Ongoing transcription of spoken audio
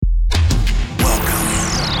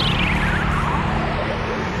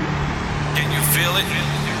it?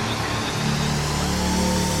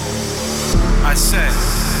 I said,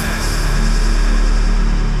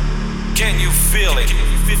 can you feel it?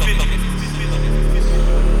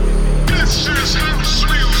 This is house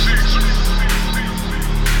music.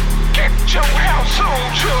 Get your house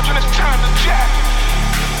on, children. It's time to jack.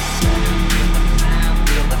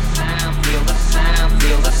 Feel the sound, feel the sound,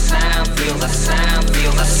 feel the sound, feel the sound,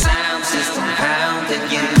 feel the sound system pounding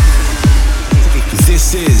you.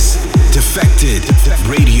 This is Defected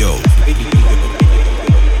Radio.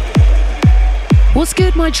 What's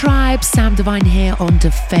good, my tribe? Sam Divine here on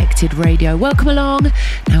Defected Radio. Welcome along.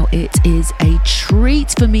 Now, it is a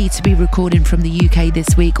treat for me to be recording from the UK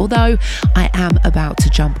this week, although I am about to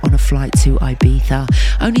jump on a flight to Ibiza.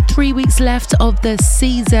 Only 3 weeks left of the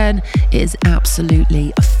season. It is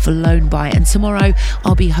absolutely flown by, and tomorrow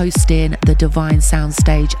I'll be hosting the DVINE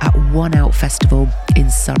Soundstage at One Out Festival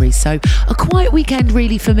in Surrey. So a quiet weekend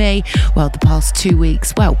really for me. Well, the past 2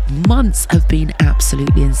 weeks, months have been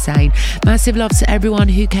absolutely insane. Massive love to everyone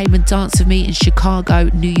who came and danced with me in Chicago,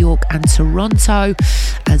 New York and Toronto.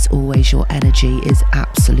 As always, your energy is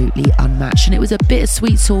absolutely unmatched, and it was a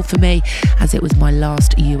bittersweet tour for me as it was my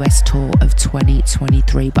last US tour of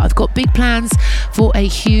 2023. But I've got big plans for a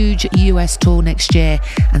huge US tour next year,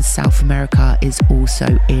 and South America is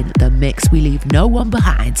also in the mix. We leave no one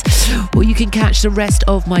behind. Well, you can catch the rest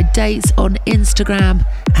of my dates on Instagram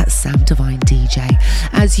at Sam Divine DJ.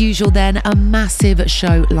 As usual then, a massive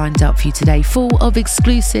show lined up for you today, full of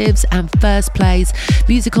exclusives and first plays.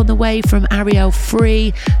 Music on the way from Ariel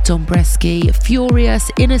Free, Don Bresky, Fiorious,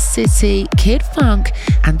 Inner City, Kid Fonque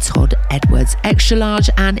and Todd Edwards. Extra large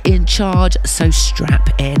and in charge, so strap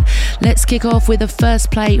in. Let's kick off with a first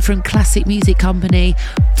play from classic music company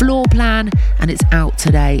Floorplan, and it's out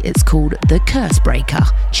today. It's called The Curse Breaker.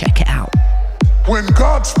 Check it out. When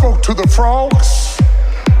God spoke to the frogs,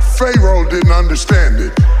 Pharaoh didn't understand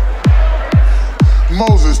it.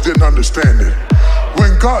 Moses didn't understand it.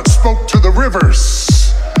 When God spoke to the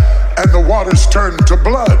rivers and the waters turned to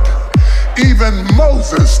blood, even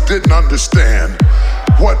Moses didn't understand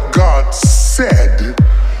what God said,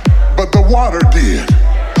 but the water did.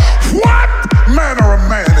 What manner of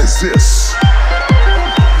man is this?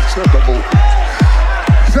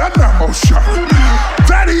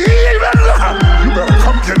 That even, you better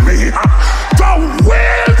come get me, the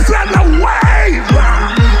winds and the waves.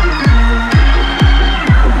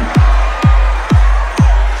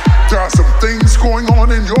 There are some things going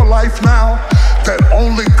on in your life now that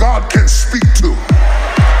only God can speak to.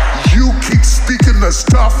 You keep speaking the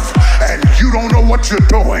stuff and you don't know what you're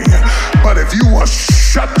doing. But if you will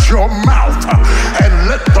shut your mouth and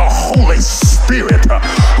let the Holy Spirit,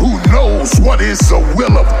 who knows what is the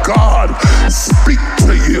will of God, speak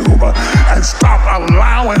to you and stop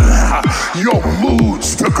allowing your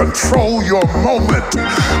moods to control your moment.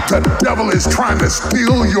 The devil is trying to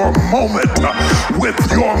steal your moment with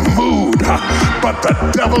your mood, but the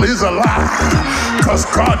devil is a lie, because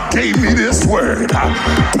God gave me this word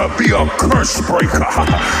to be a curse breaker.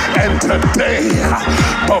 And today,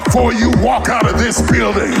 before you walk out of this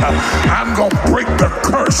building, I'm gonna break the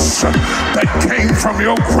curse that came from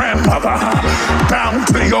your grandmother down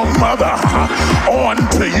to your mother, on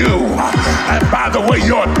to you. And by the way,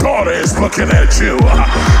 your daughter is looking at you.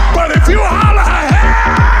 But if you holler,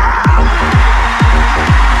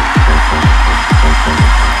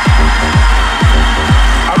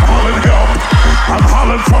 I'm hollering help. I'm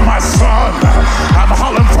hollering for my son. I'm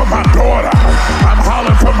hollering for my daughter. I'm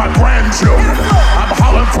hollering for my grandchildren. I'm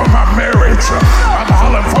hollering for my marriage. I'm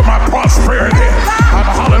hollering for my prosperity. I'm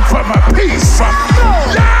hollering for my peace.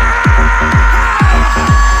 Yeah!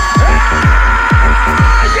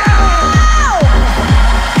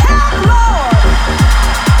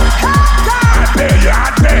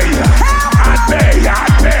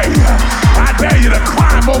 I dare you to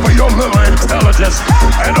climb over your little intelligence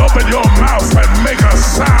and open your mouth and make a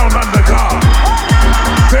sound unto God.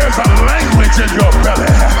 There's a language in your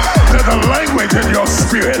belly. There's a language in your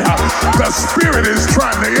spirit. The Spirit is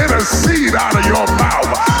trying to intercede out of your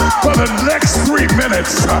mouth. For the next 3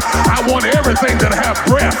 minutes, I want everything that have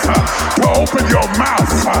breath to open your mouth,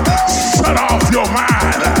 shut off your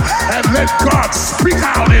mind, and let God speak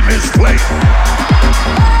out in this place.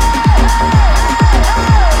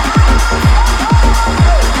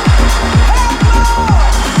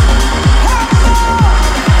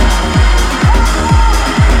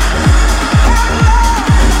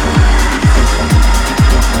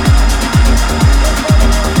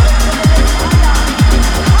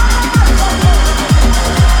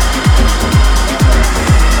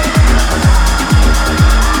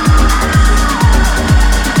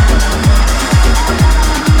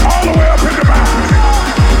 All the way up in the back.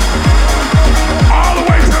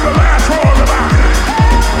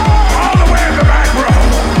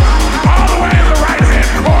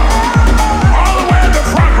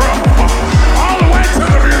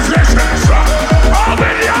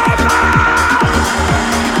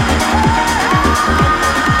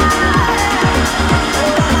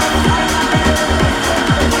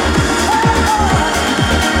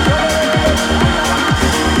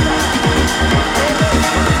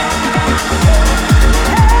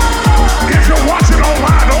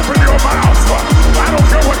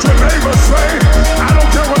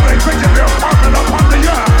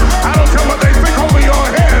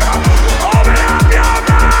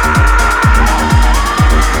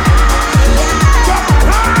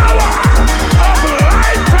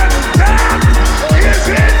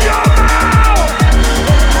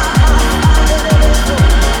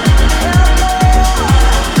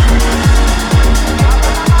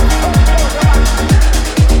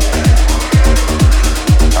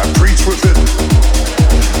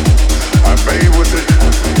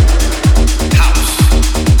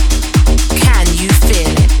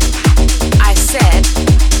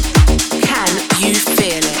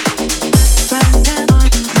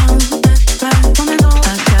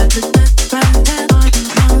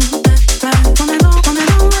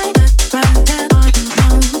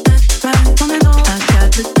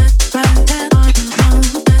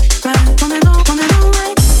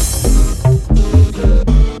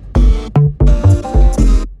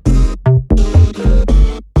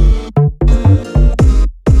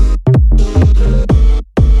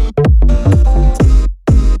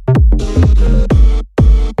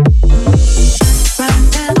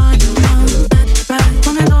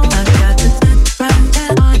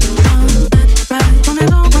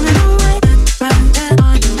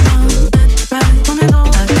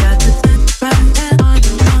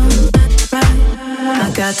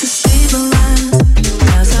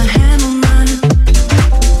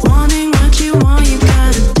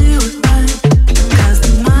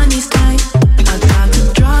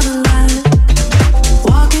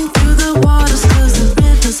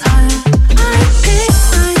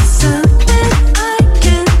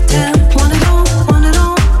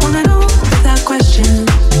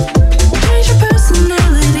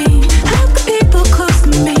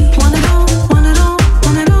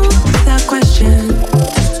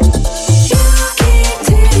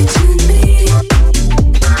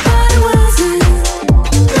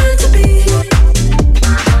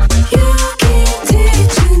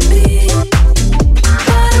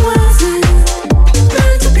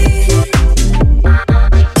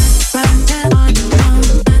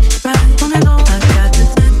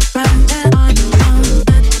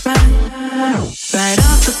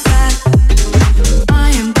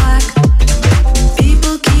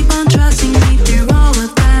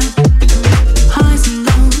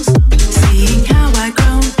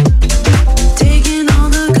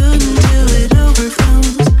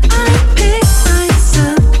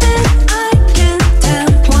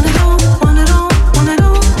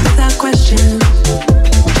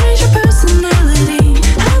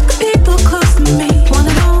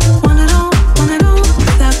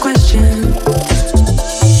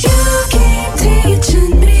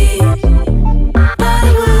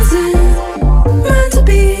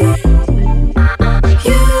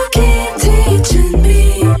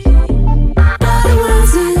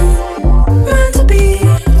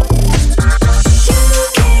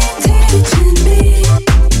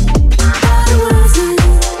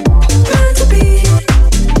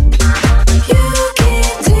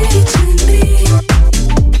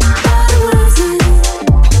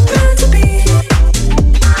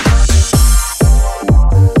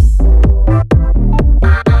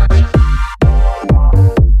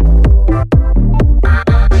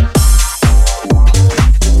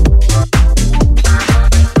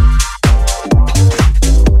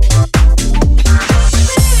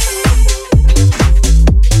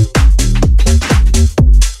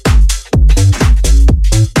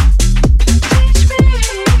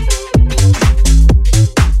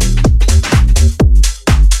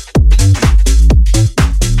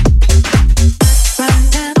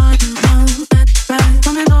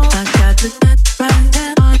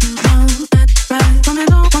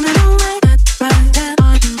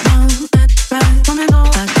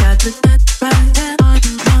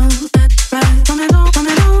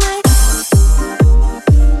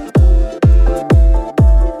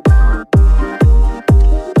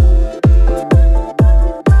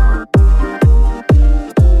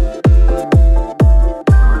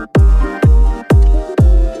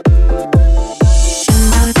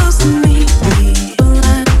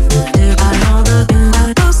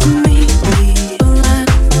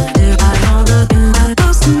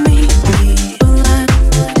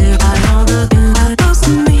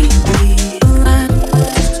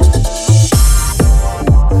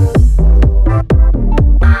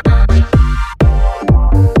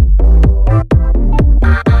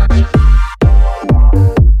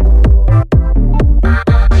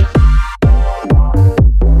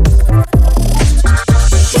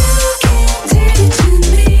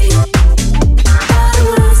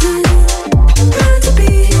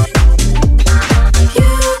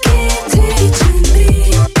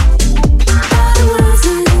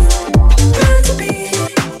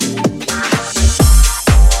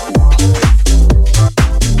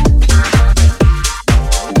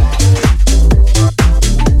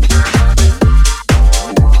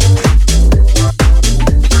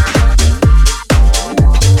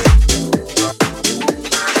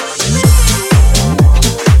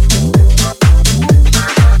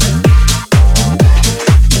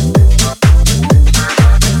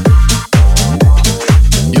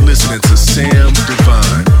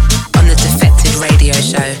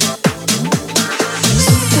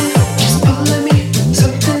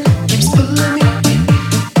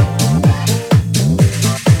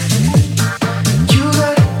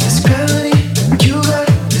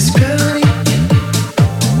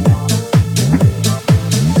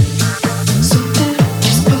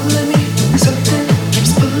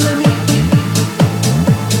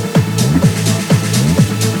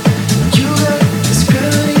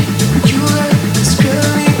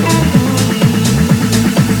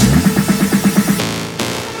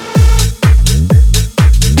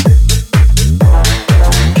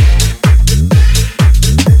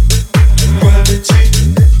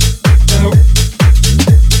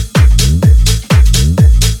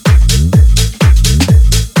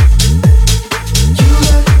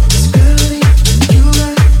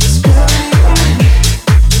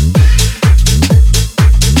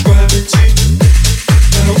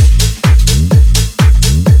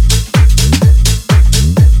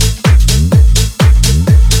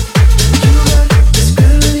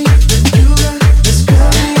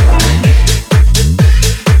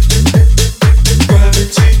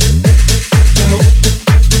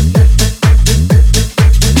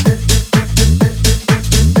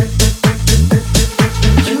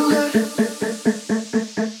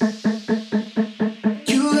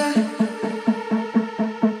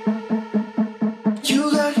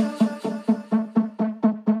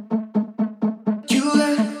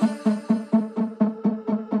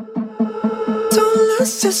 the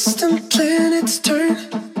system playing its turn.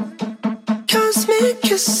 Cosmic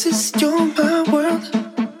kisses, you're my world.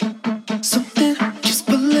 Something keeps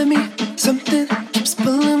pulling me, something keeps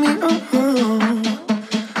pulling me on.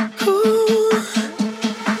 Ooh,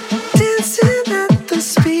 dancing at the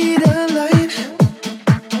speed of light.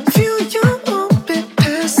 Feel your orbit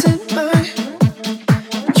passing by.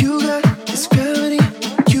 You got this gravity,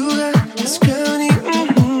 you got this gravity.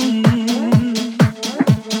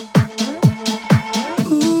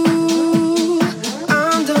 Ooh,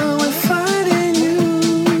 I'm done with fighting you.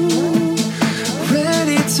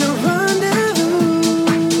 Ready to rendezvous.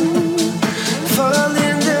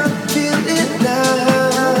 Falling down, feel it now.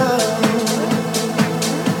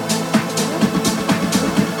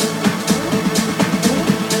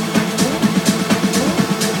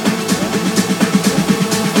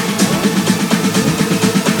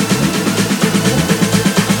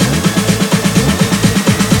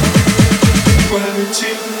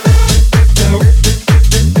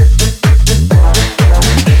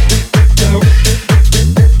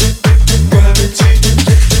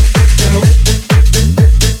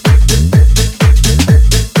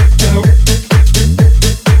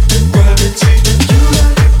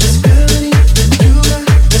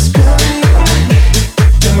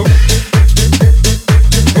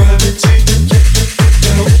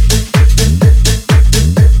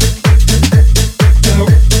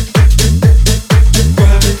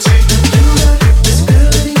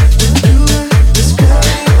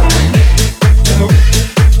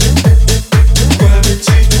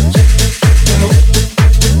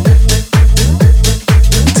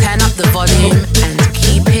 Turn up the volume and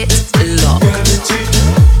keep it locked.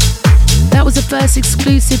 That was the first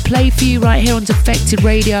exclusive play for you right here on Defected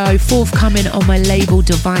Radio, forthcoming on my label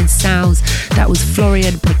DVINE Sounds. That was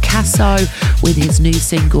Florian Picasso with his new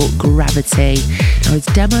single Gravity. Now his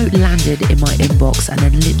demo landed in my inbox and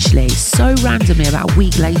then literally so randomly about a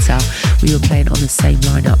week later we were playing on the same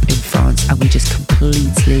lineup in France and we just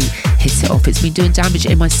completely hit it off. It's been doing damage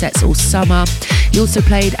in my sets all summer. He also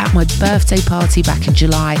played at my birthday party back in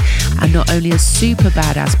July, and not only a super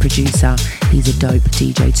badass producer, he's a dope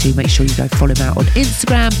DJ too. Make sure you go follow him out on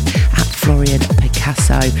Instagram at Florian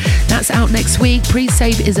Picasso. That's out next week.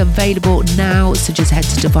 Pre-save is available now, so just head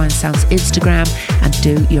to DVINE Sounds Instagram and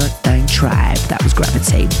do your thing, tribe. That was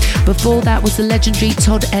Gravity. Before that was the legendary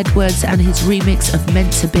Todd Edwards and his remix of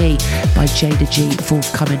Meant to Be by Jayda G,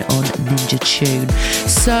 forthcoming on Ninja Tune.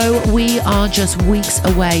 So we are just weeks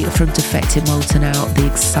away from Defected Malta now. The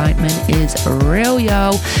excitement is real,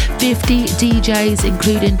 yo. 50 DJs,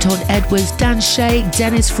 including Todd Edwards, Dan Shake,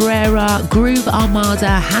 Dennis Ferreira, Groove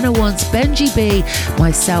Armada, Hannah Wants, Benji B,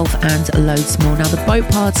 myself, and loads more. Now, the boat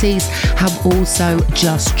parties have also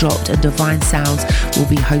just dropped, and DVINE Sounds will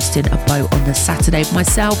be hosting a boat on the Saturday.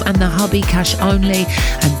 Myself and the hubby, Cash Only,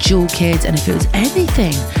 and Jewel Kids. And if it was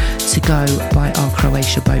anything to go by our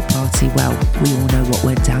Croatia boat party, well, we all know what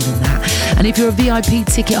went down in that. And if you're a VIP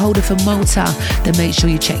ticket holder for Malta, then make sure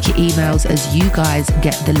you check your emails as you guys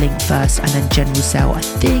get the link first, and then general sale I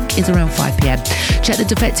think is around 5 p.m. Check the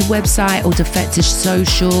Defected website or Defected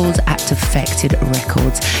socials at Defected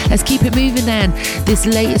Records. Let's keep it moving then. This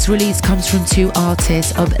latest release comes from two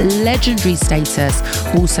artists of legendary status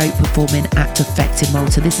also performing at Defected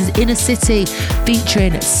Malta. This is Inner City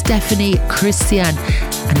featuring Stephanie Christi'an,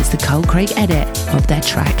 and it's the Cole Craig edit of their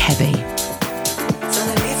track Heavy.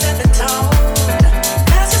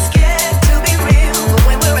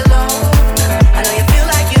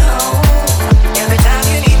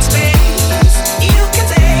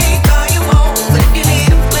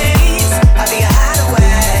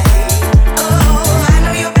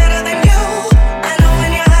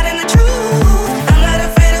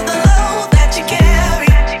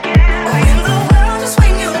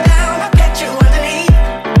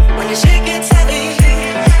 When your shit gets heavy,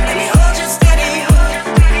 let me hold you.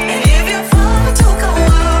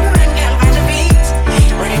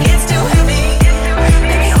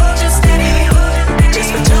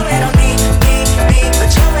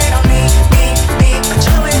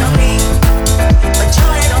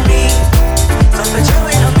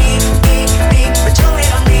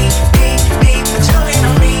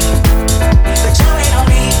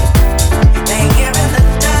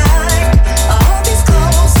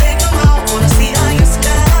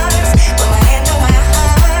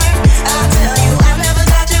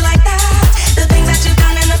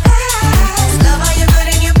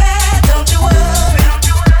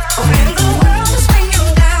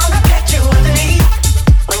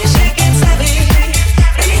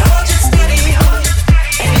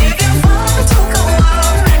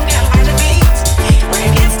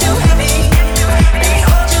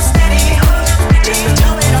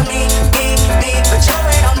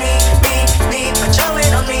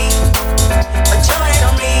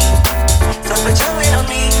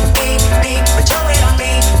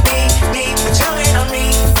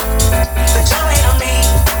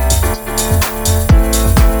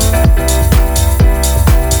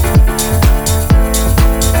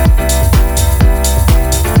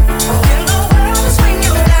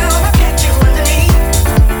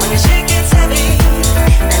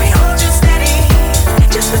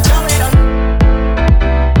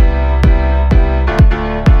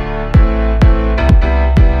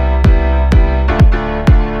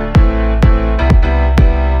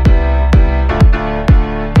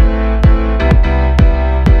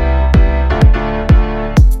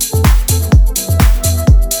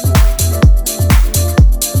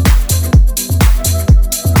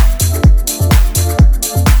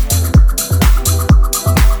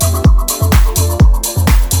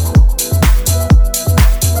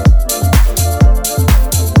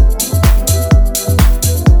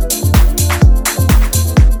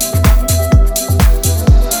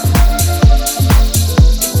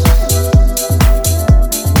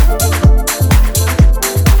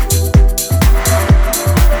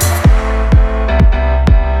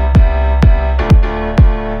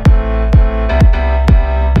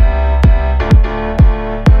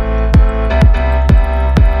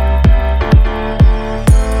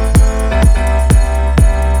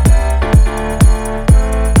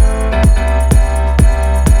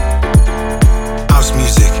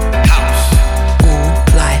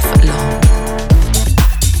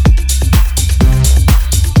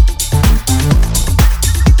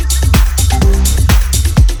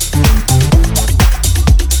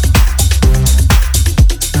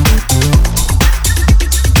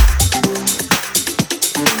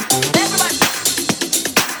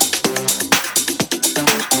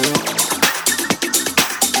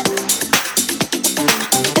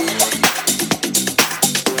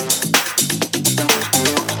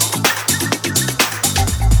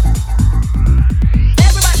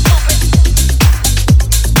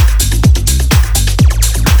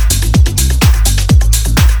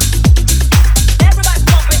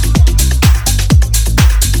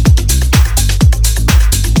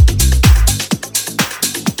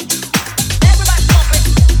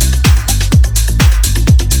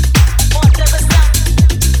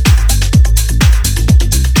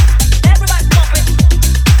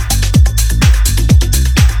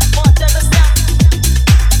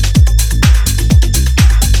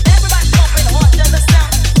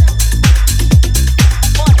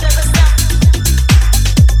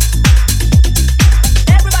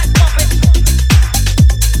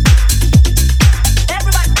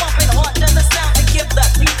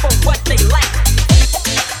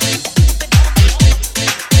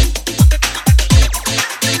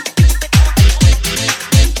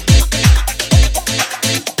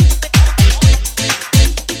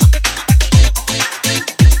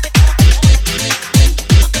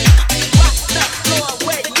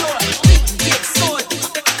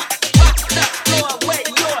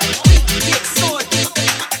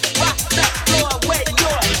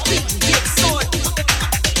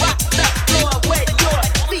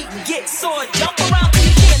 sword. Jump around till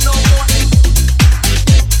you can't no more.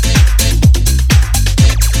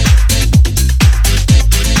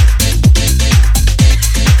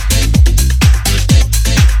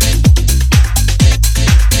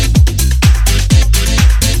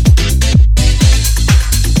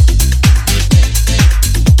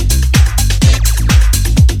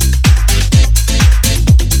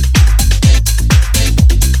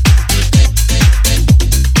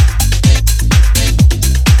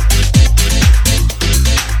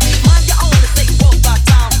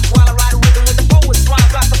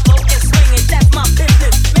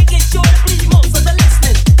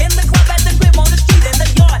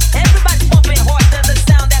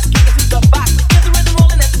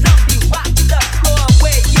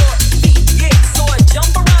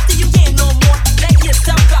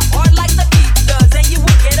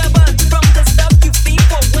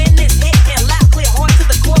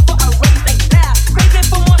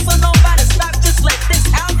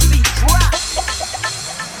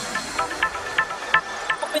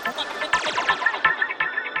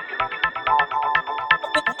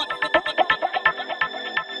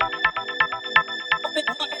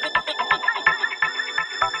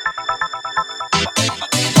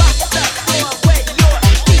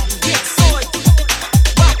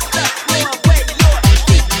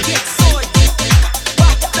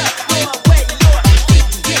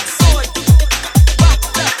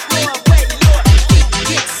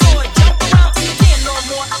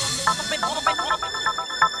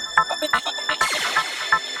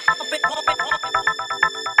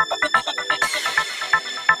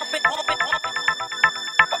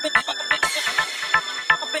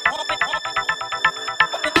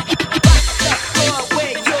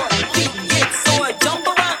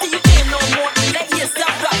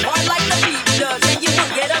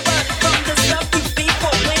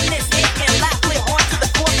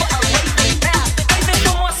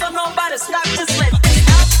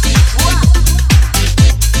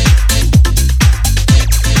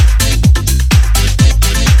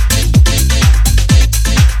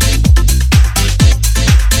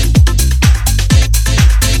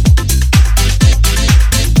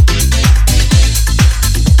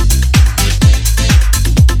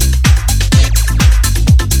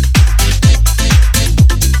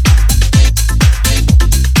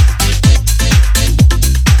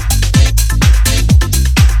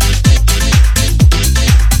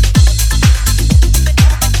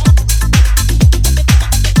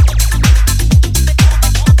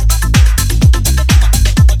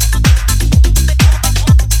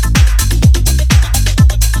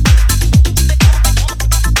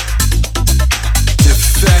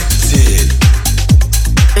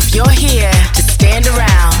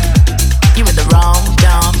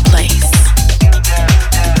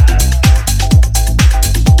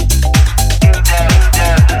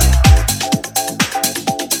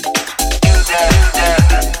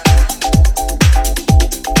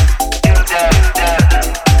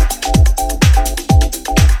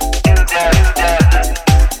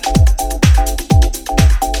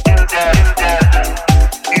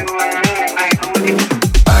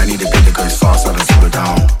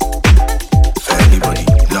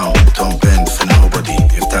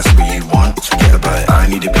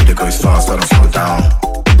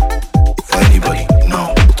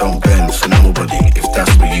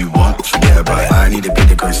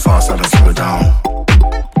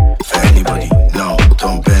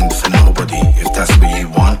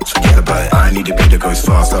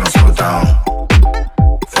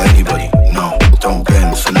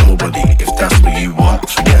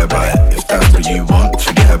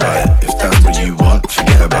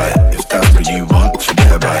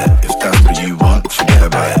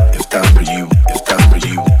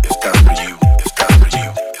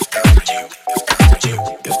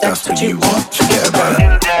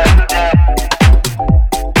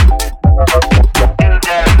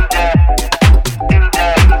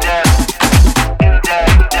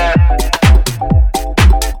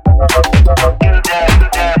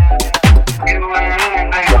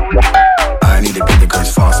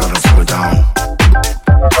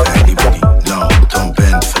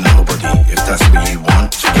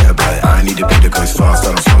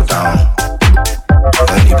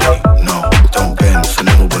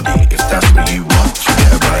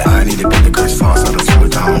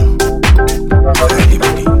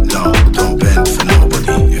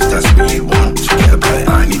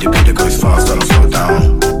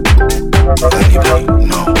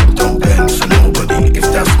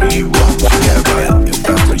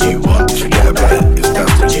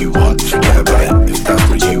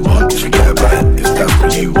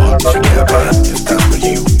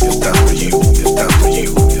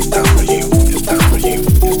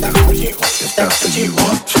 stuff that you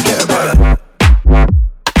want to get about.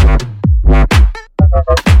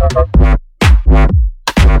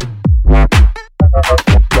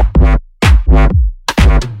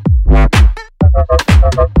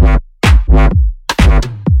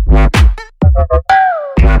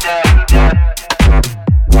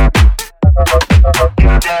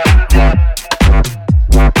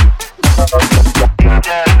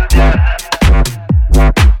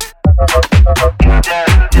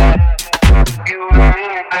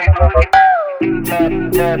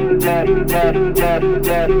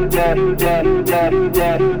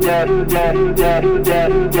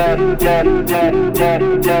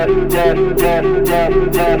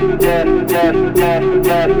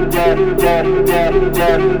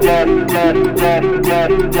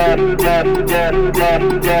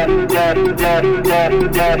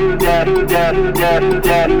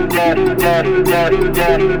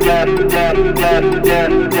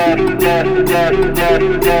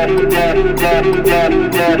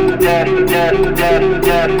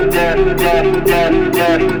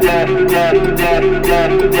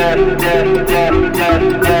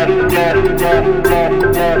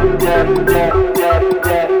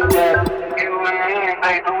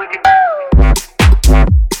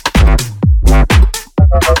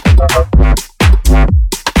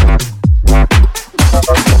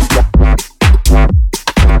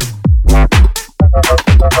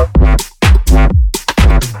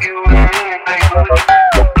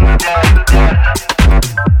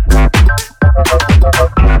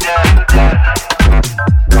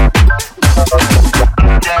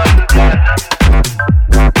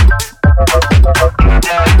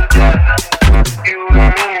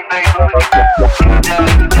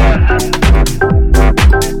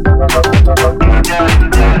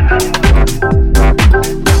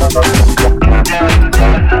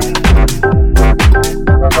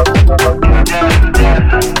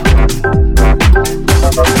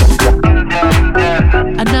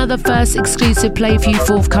 Exclusive play for you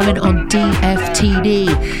forthcoming on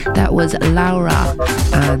DFTD. That was Lau.ra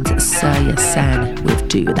and CHSN with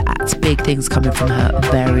Do That. Big things coming from her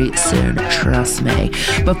very soon, trust me.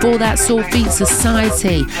 Before that, Saw Feet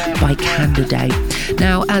Society by Candidate.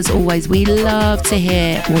 Now, as always, we love to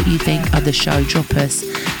hear what you think of the show. Drop us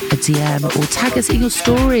a DM or tag us in your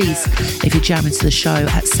stories if you're jamming to the show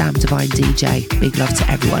at Sam Divine DJ. Big love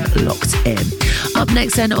to everyone locked in. Up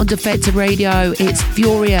next then on Defected Radio, it's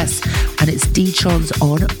Fiorious and it's Deetron's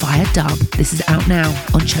on Fire Dub. This is out now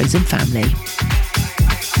on Chosen Family.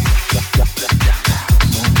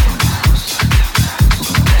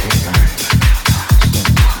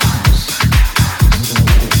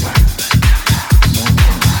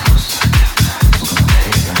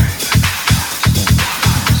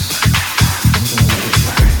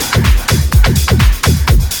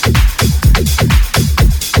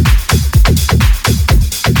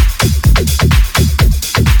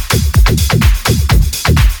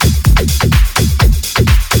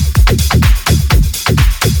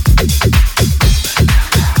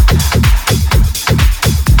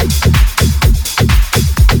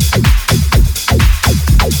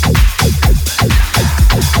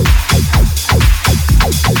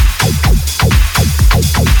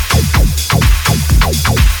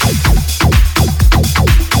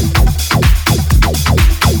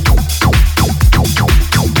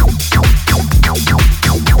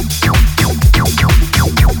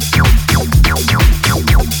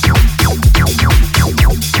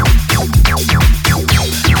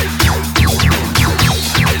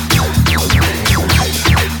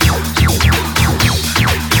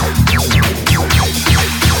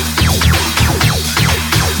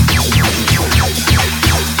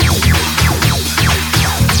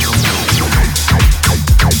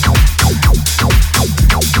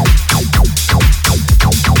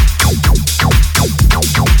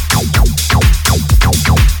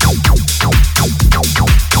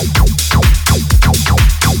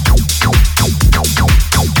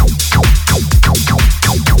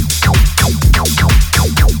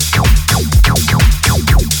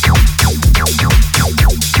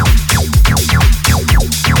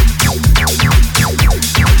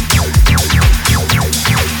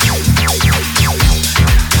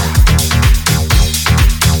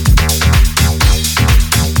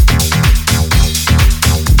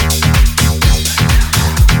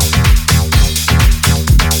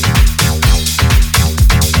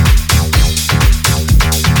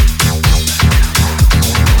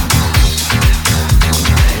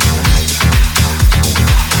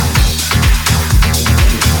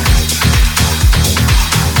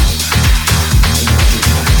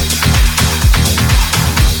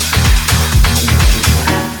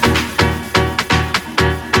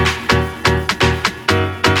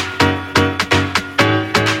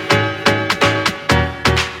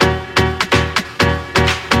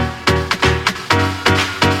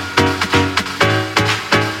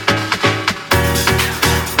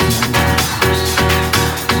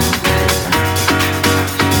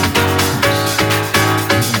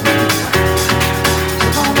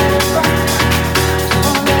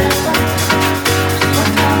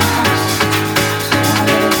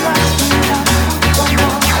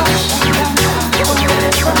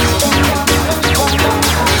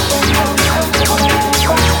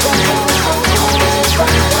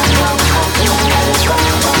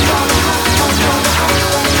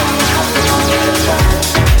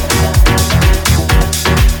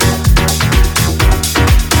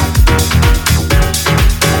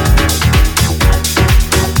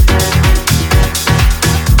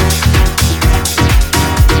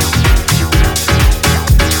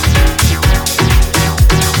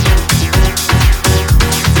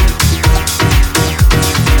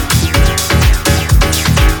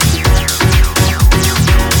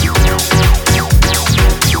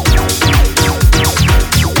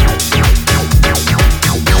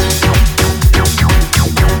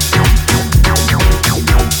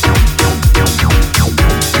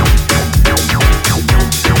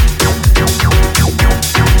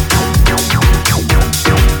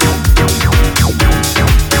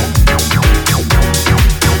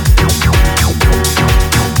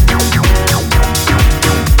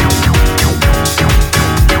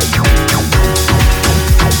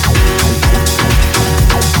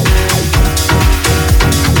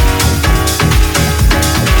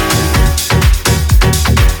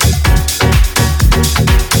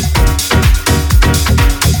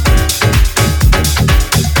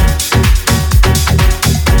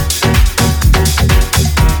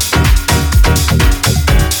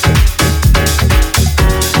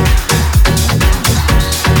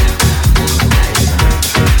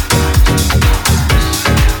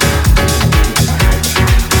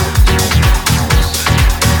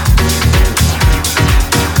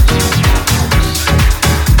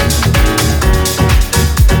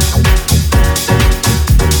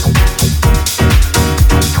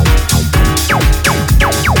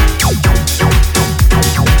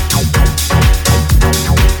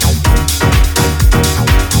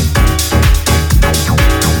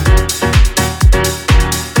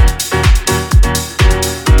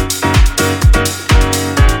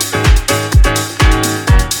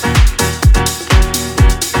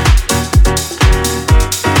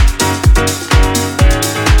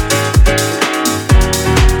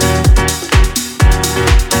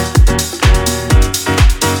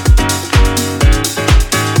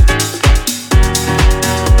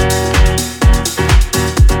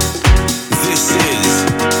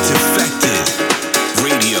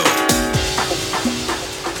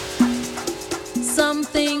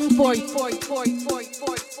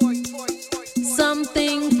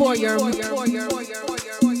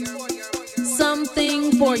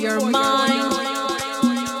 Something for your mind.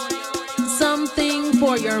 Something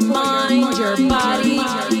for your mind, your body.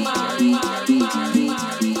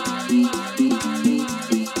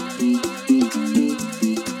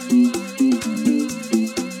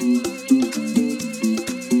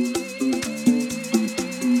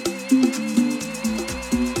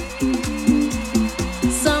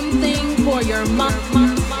 Something for your mind.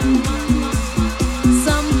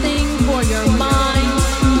 Something for your mind.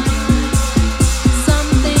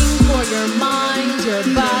 Something for your mind, your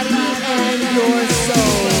body, and your soul.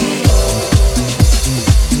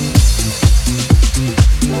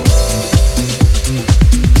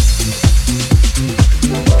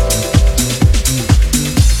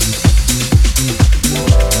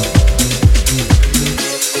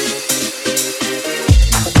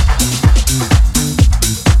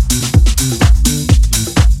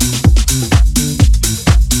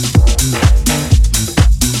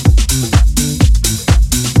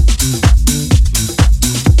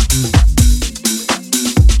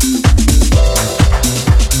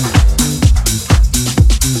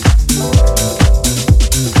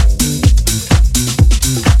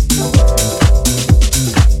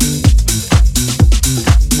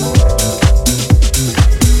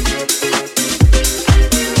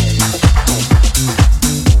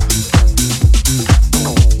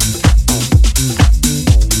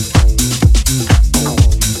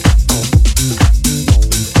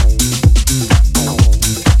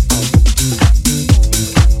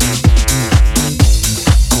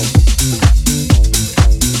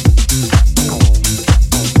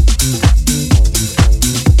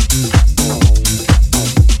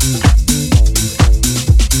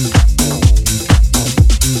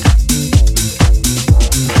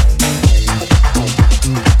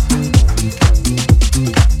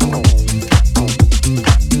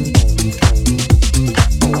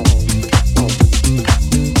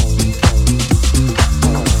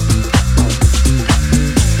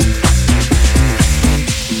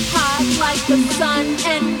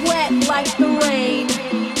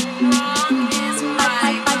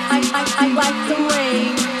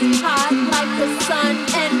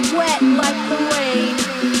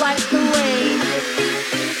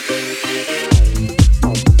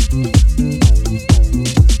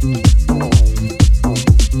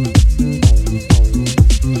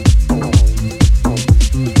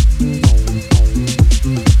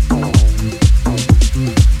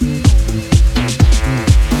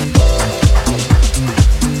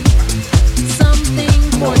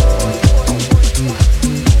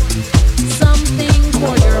 Something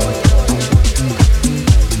for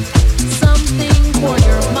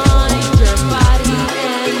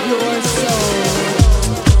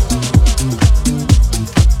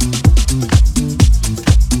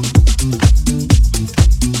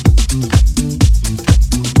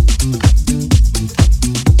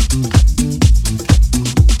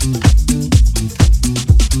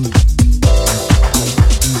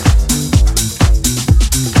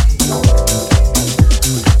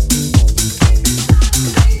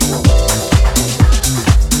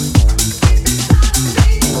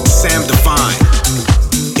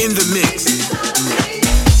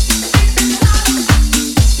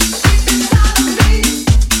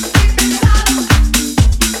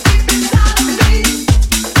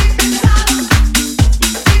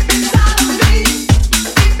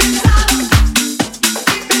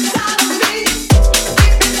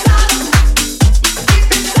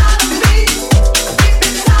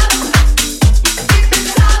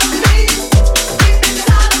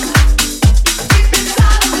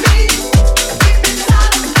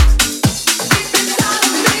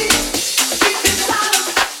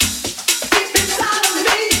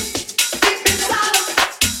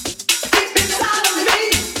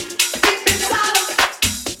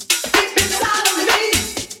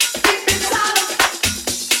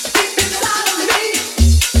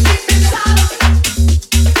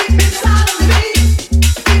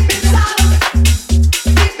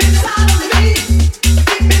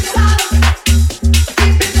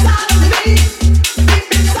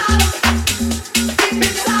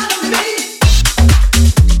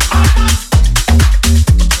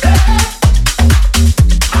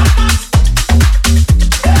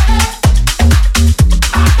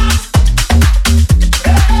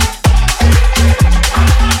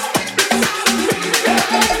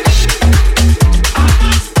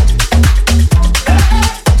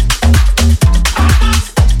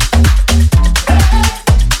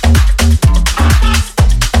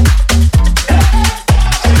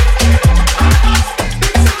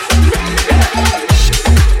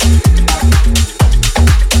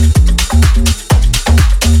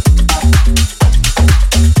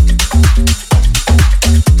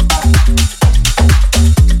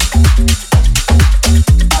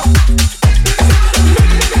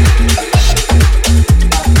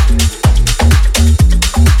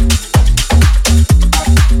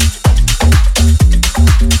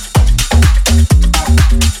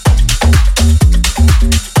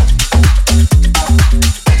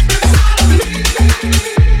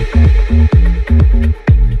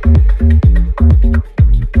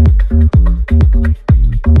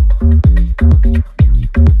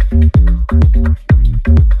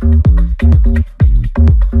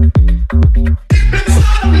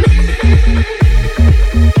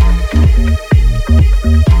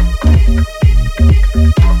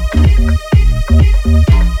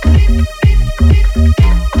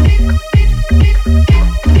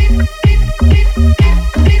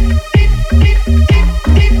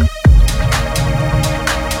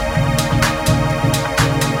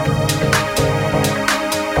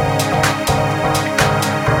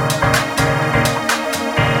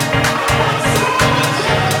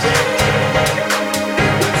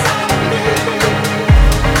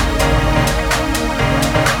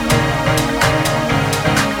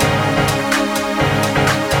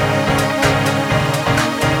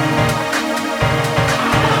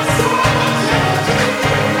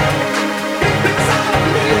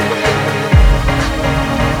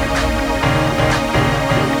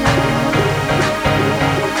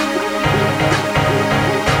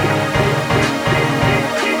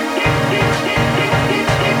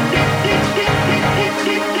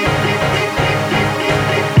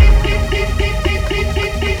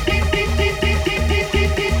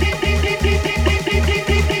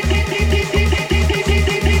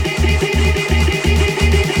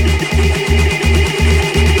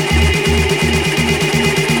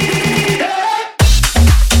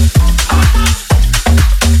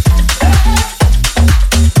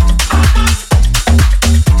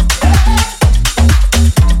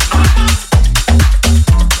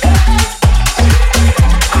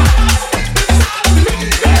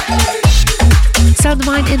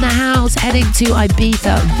heading to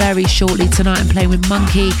Ibiza very shortly tonight. I'm playing with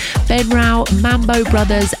Monkey, Ben Rao, Mambo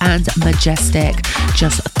Brothers and Majestic.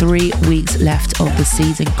 Just 3 weeks left of the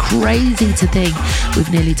season. Crazy to think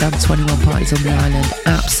we've nearly done 21 parties on the island.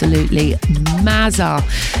 Absolutely mazza.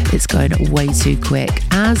 It's going way too quick,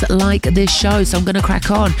 as like this show, so I'm going to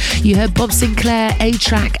crack on. You heard Bob Sinclar,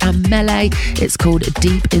 A-Trak and Melé. It's called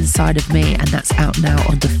Deep Inside of Me, and that's out now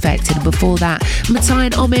on Defected. And before that, Mattei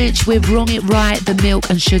and Omich with Wrong It Right, the Milk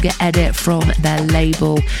and Sugar edit from their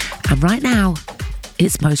label. And right now,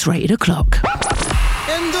 it's Most Rated O'Clock.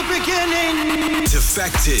 In the beginning,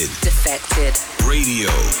 Defected Radio.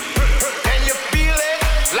 Can you feel it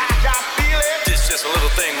like I feel it? It's just a little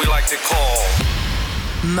thing we like to call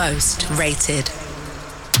Most Rated.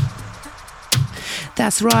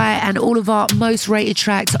 That's right, and all of our most rated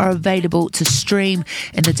tracks are available to stream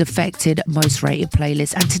in the Defected Most Rated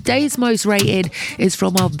playlist. And today's most rated is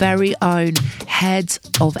from our very own head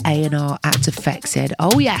of A&R at Defected.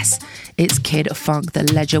 Oh yes, it's Kid Funk, the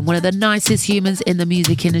legend, one of the nicest humans in the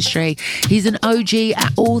music industry. He's an OG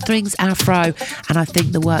at all things Afro, and I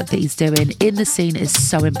think the work that he's doing in the scene is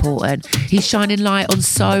so important. He's shining light on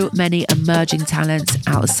so many emerging talents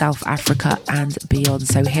out of South Africa and beyond.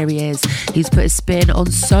 So here he is. He's put a spin on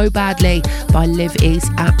So Badly by Live East.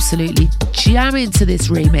 Absolutely jamming to this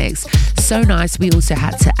remix. So nice, we also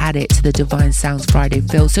had to add it to the Divine Sounds Friday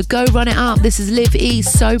feel. So go run it up. This is Live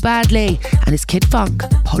East, So Badly, and it's Kid Funk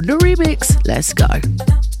on the remix. Let's go.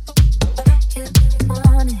 Take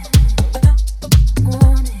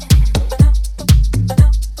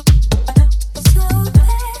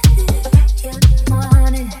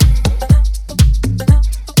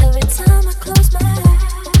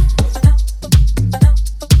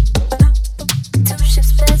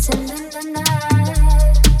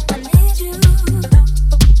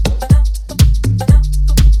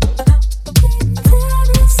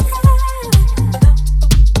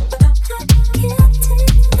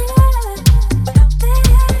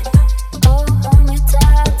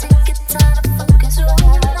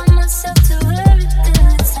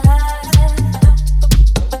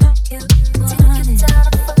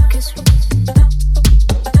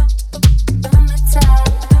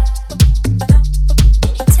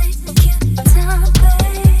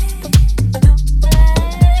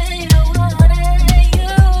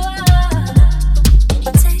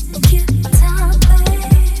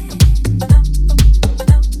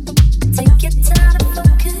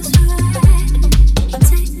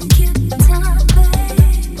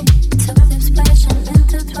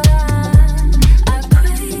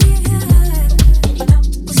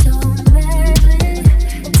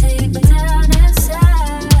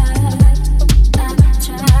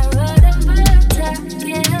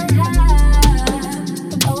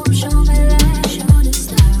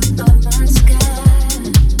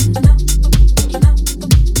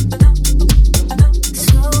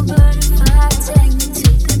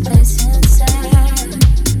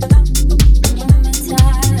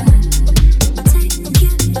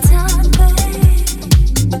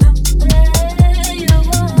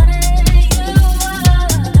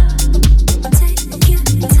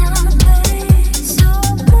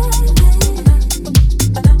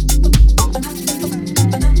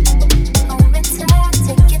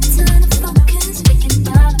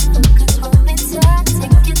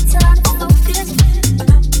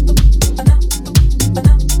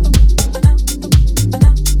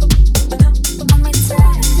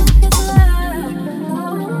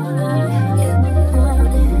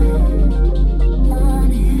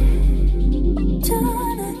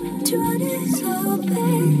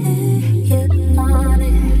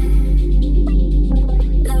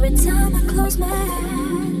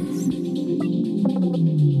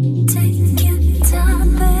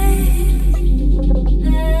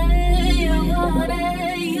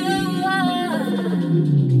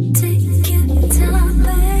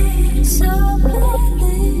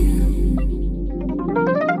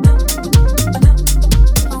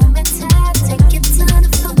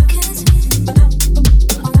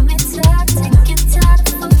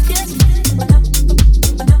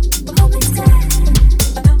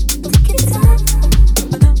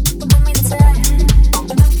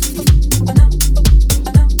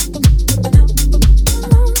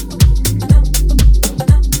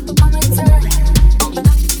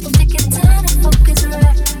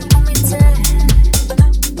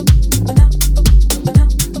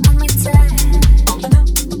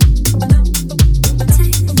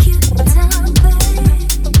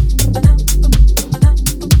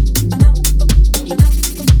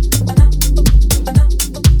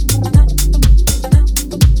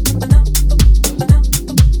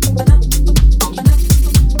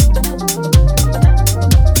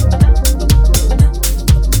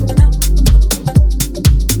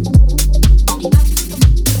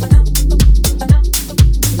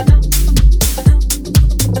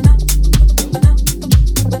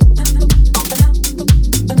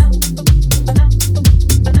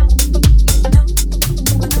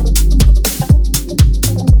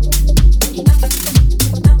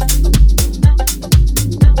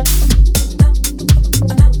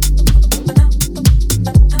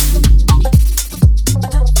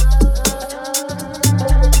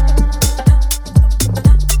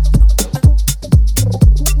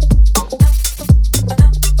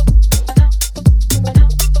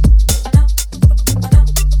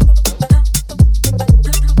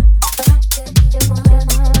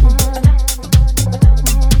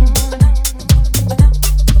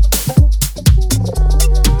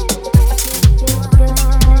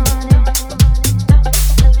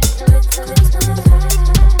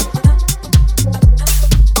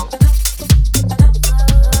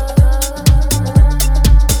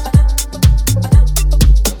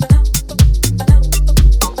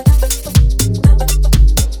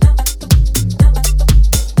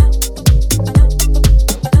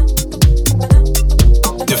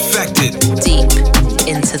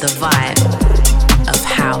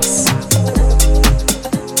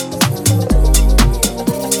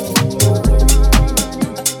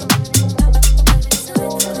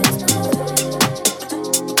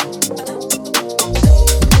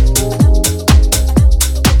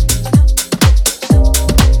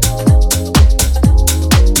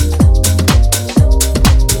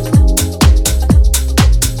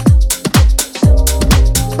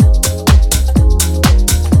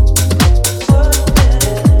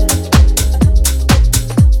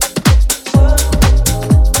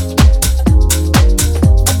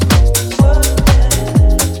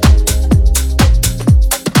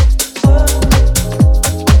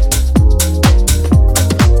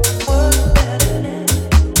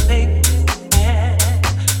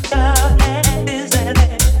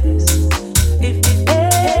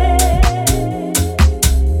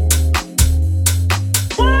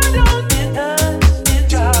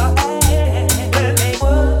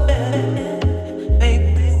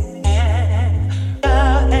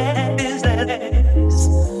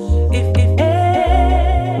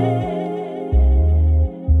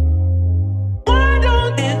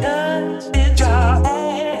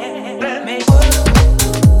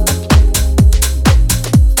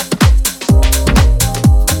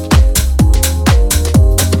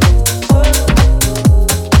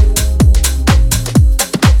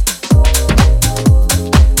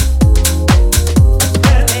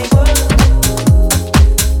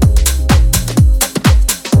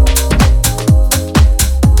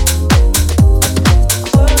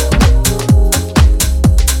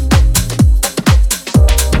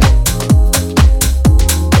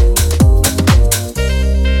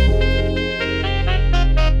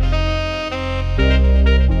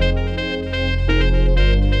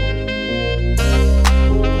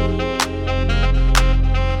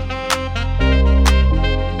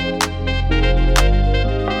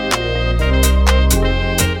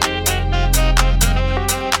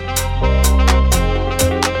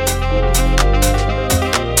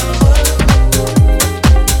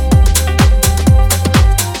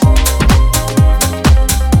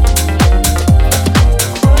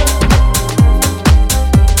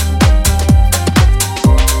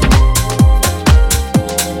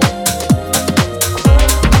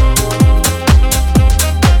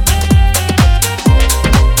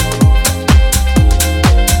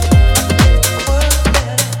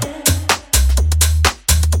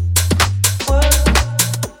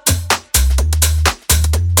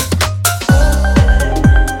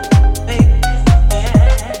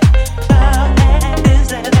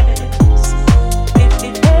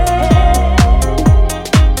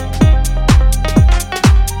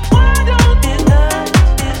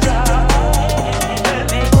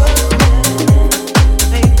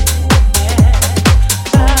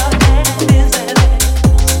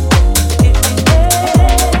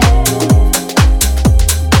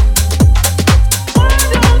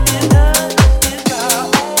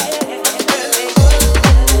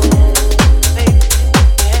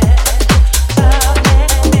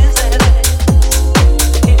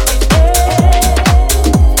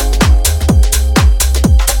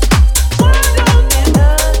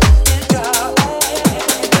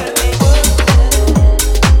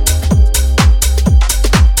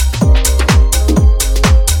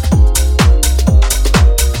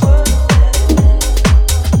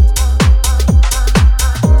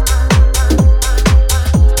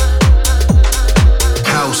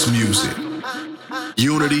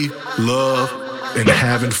unity, love, and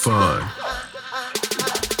having fun.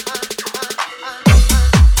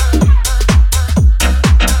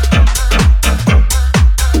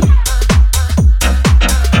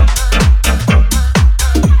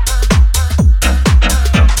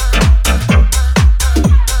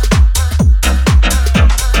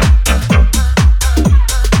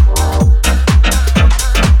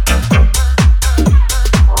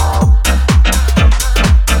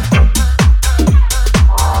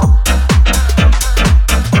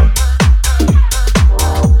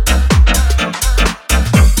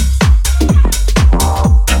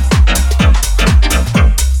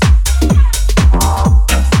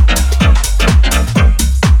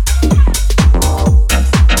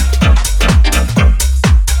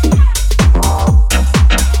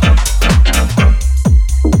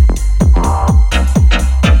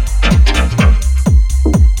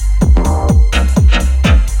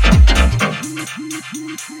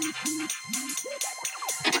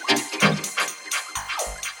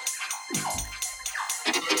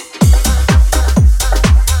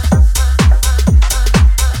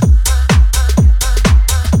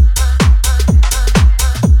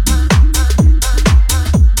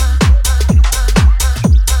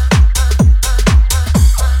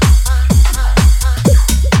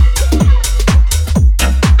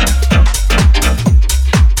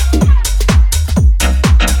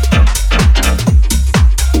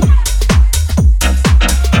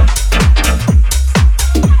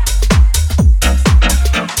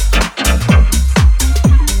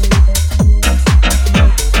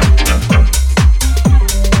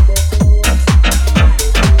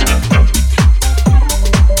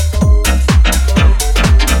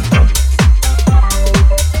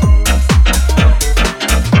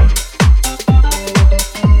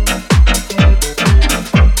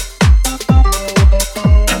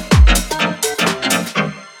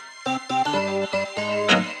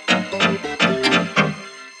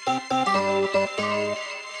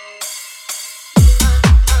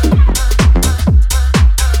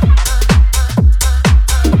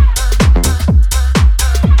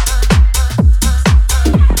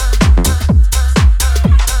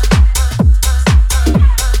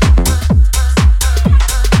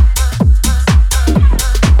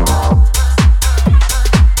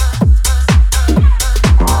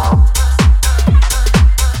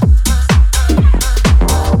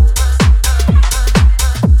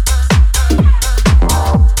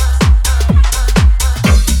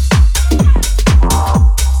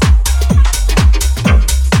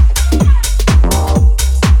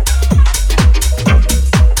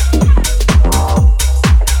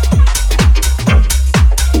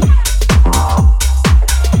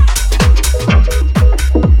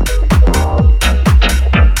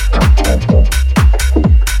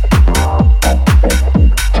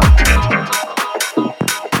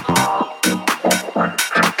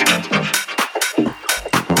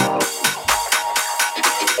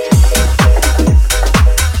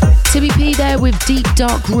 Deep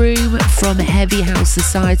Dark Room from Heavy House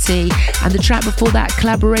Society, and the track before that,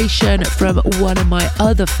 collaboration from one of my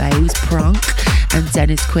other faves, Prunk and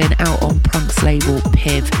Dennis Quin, out on Prunk's label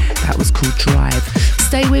Piv. That was called Drive.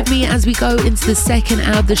 Stay with me as we go into the second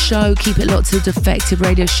hour of the show. Keep it locked to the Defected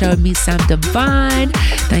radio show and me, Sam Divine.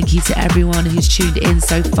 Thank you to everyone who's tuned in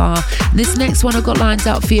so far. This next one I've got lined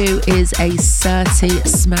up for you is a Surya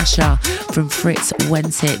smasher from Frits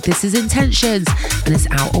Wentick. This is Intentions and it's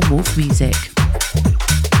out on wAFF Music.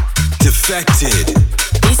 Defected.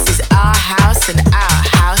 This is our house and our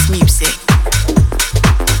house music.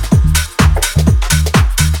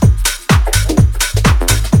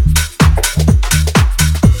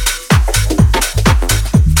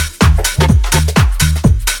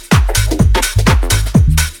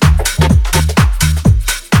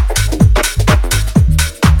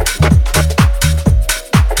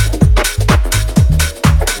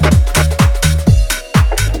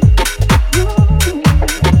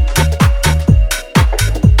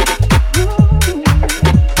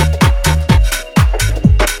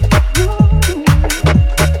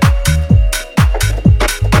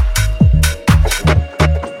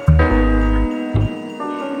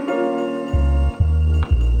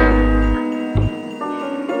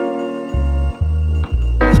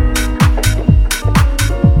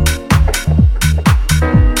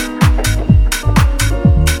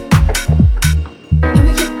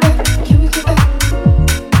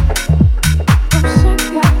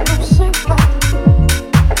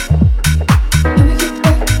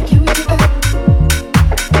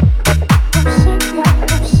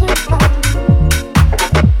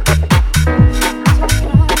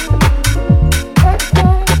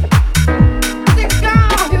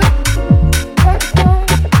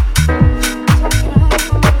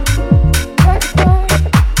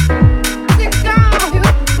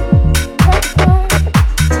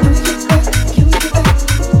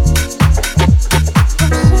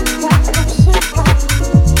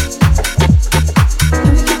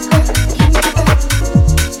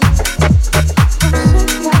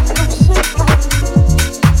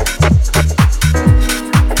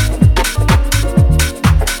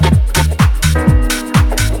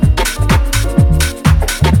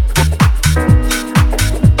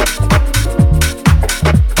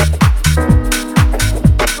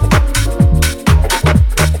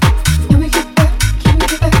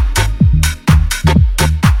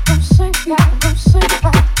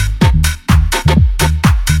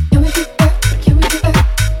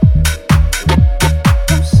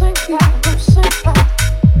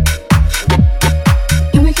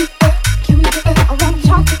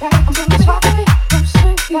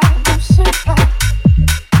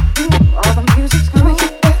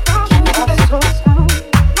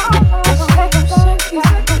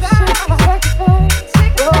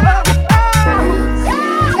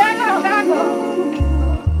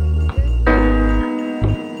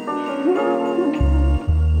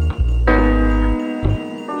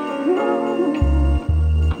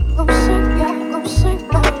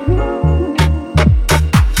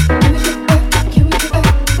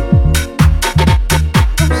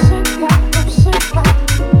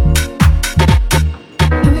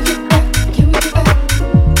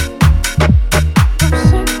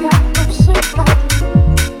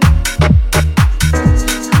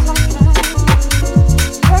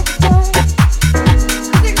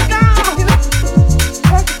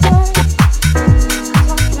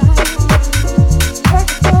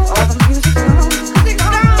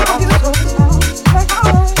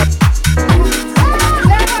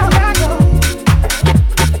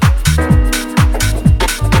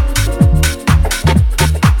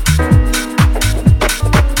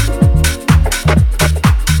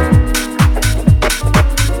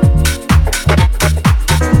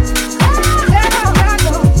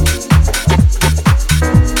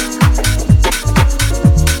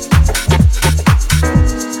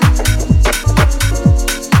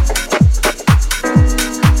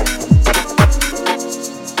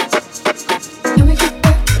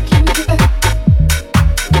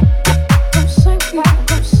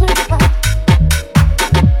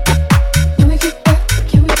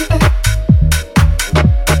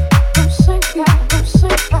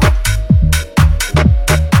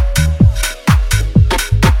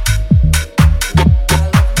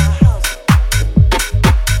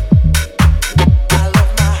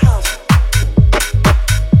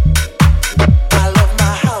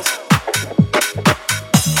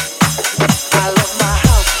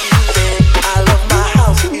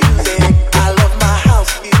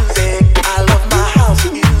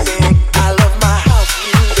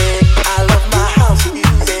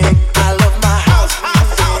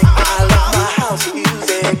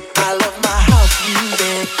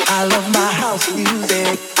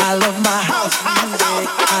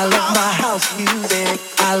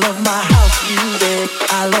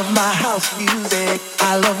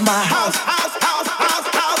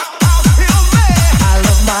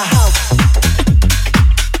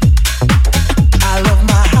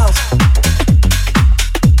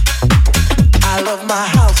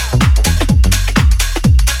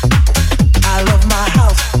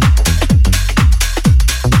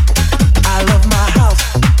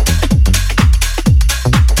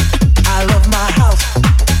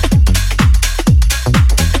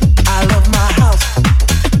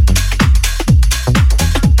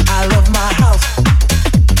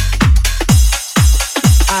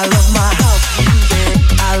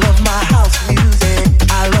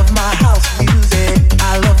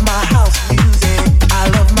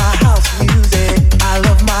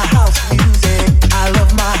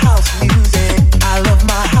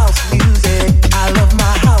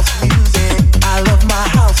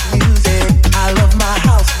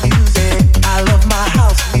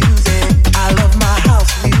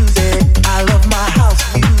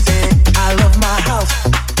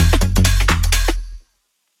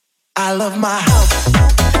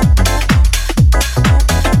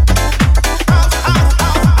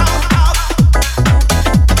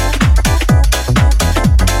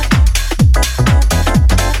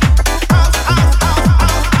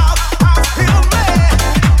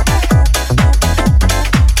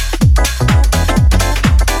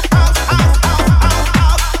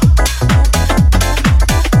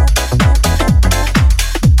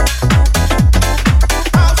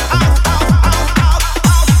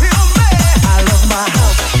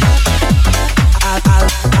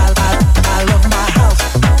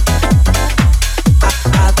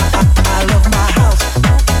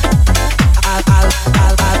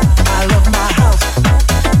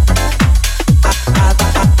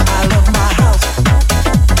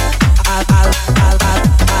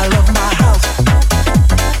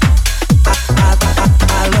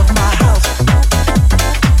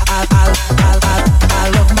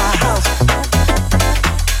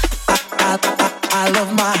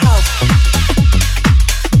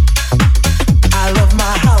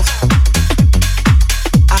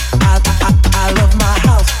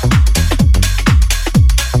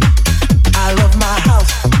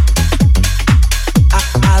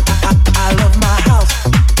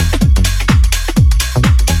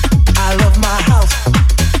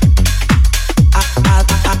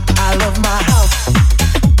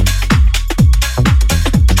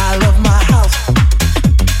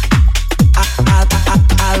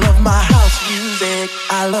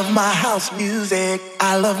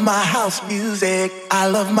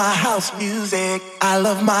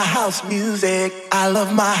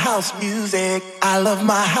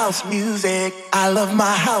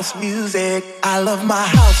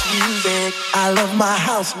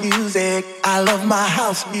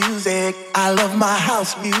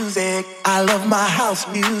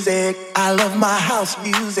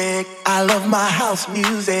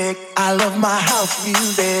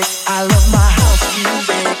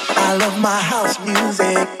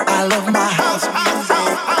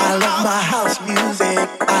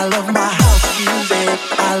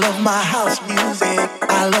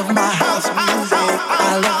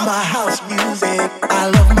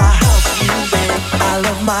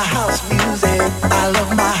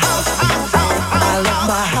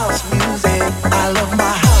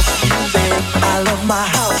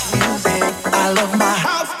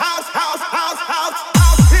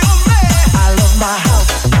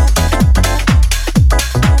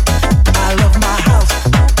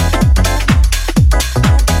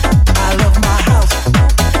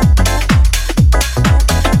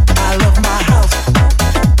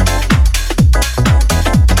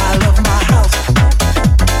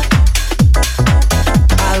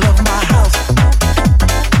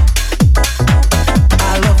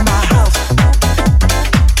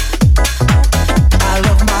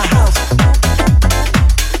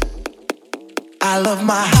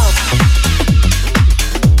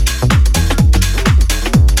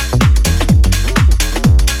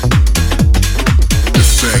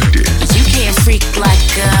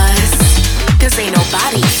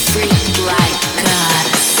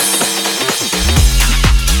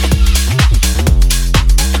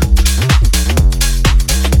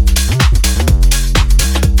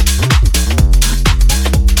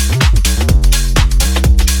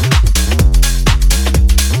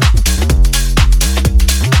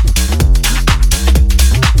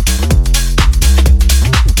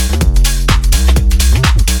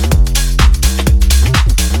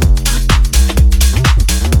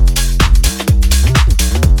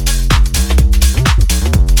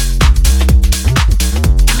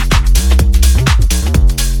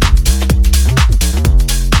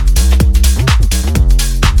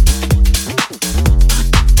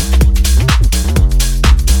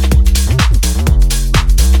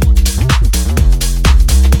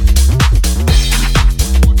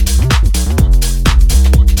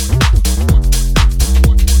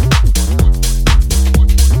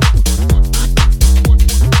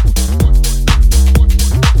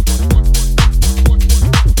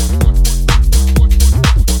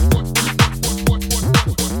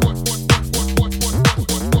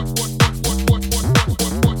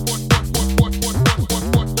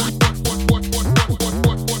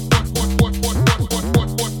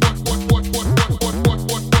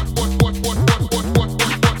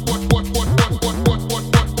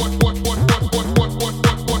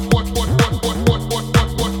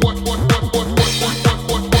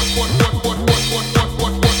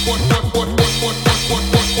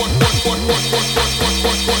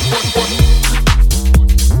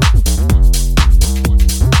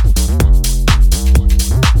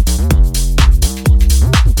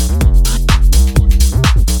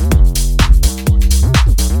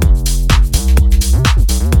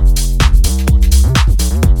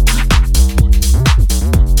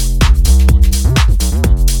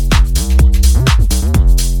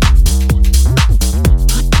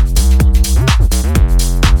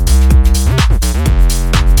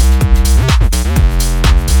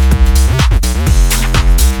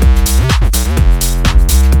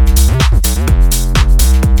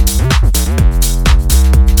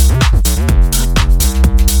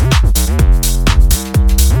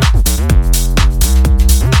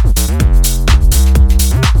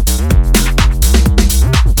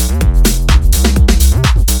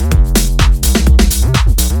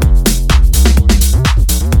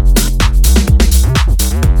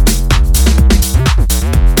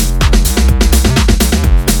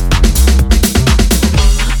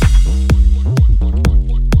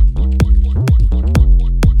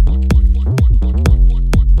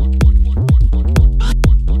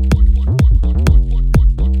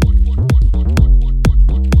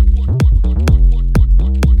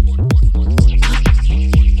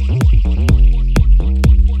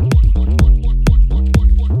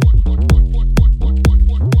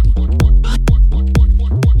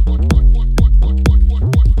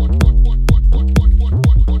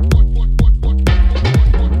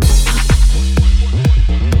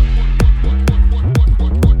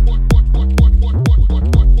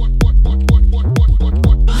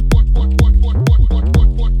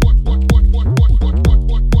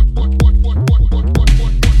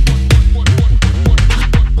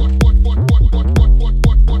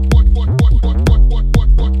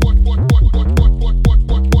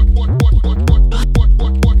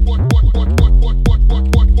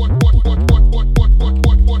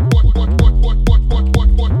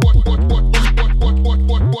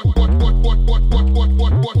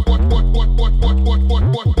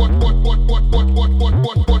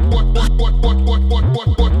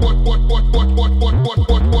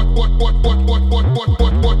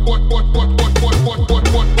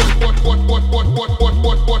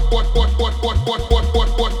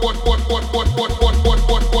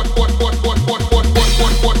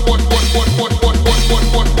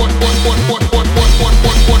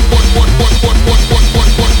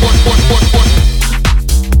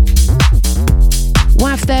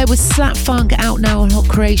 Slapfunk out now on Hot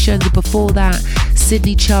Creations. Before that,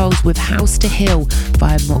 Sidney Charles with House to Hill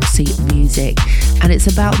via Moxy Music. And it's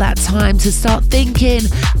about that time to start thinking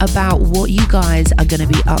about what you guys are going to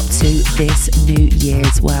be up to this New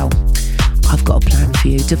Year's. Well, I've got a plan for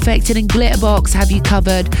you. Defected and Glitterbox have you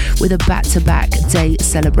covered with a back-to-back day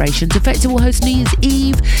celebration. Defected will host New Year's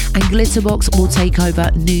Eve and Glitterbox will take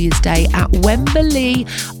over New Year's Day at Wembley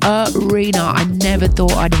Arena. I never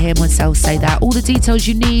thought I'd hear myself say that. All the details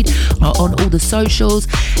you need are on all the socials.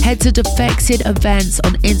 Head to Defected Events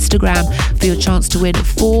on Instagram for your chance to win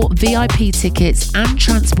 4 VIP tickets and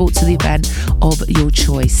transport to the event of your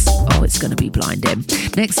choice. Oh, it's going to be blinding.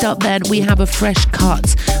 Next up then, we have a fresh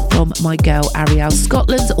cut from my girl Ariel,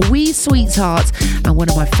 Scotland's wee sweetheart and one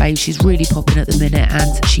of my faves. She's really popping at the minute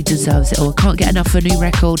and she deserves it all. I can't get enough of a new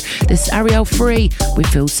record. This is Ariel Free. We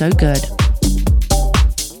feel so good.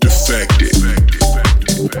 Defected.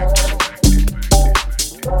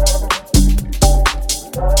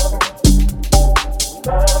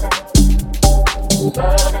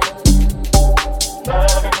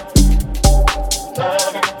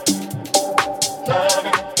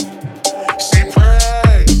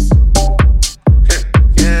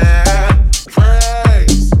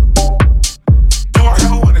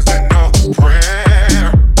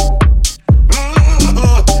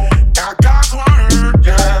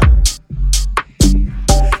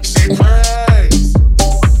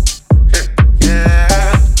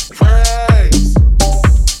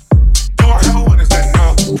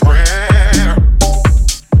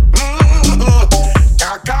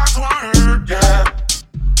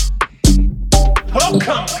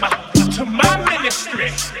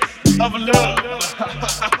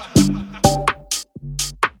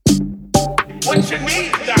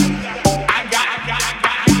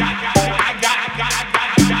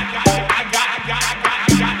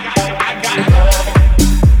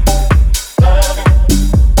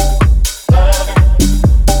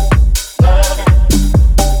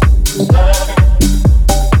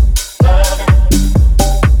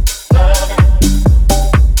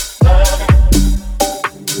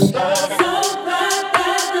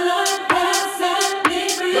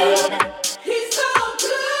 He's so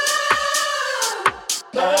good.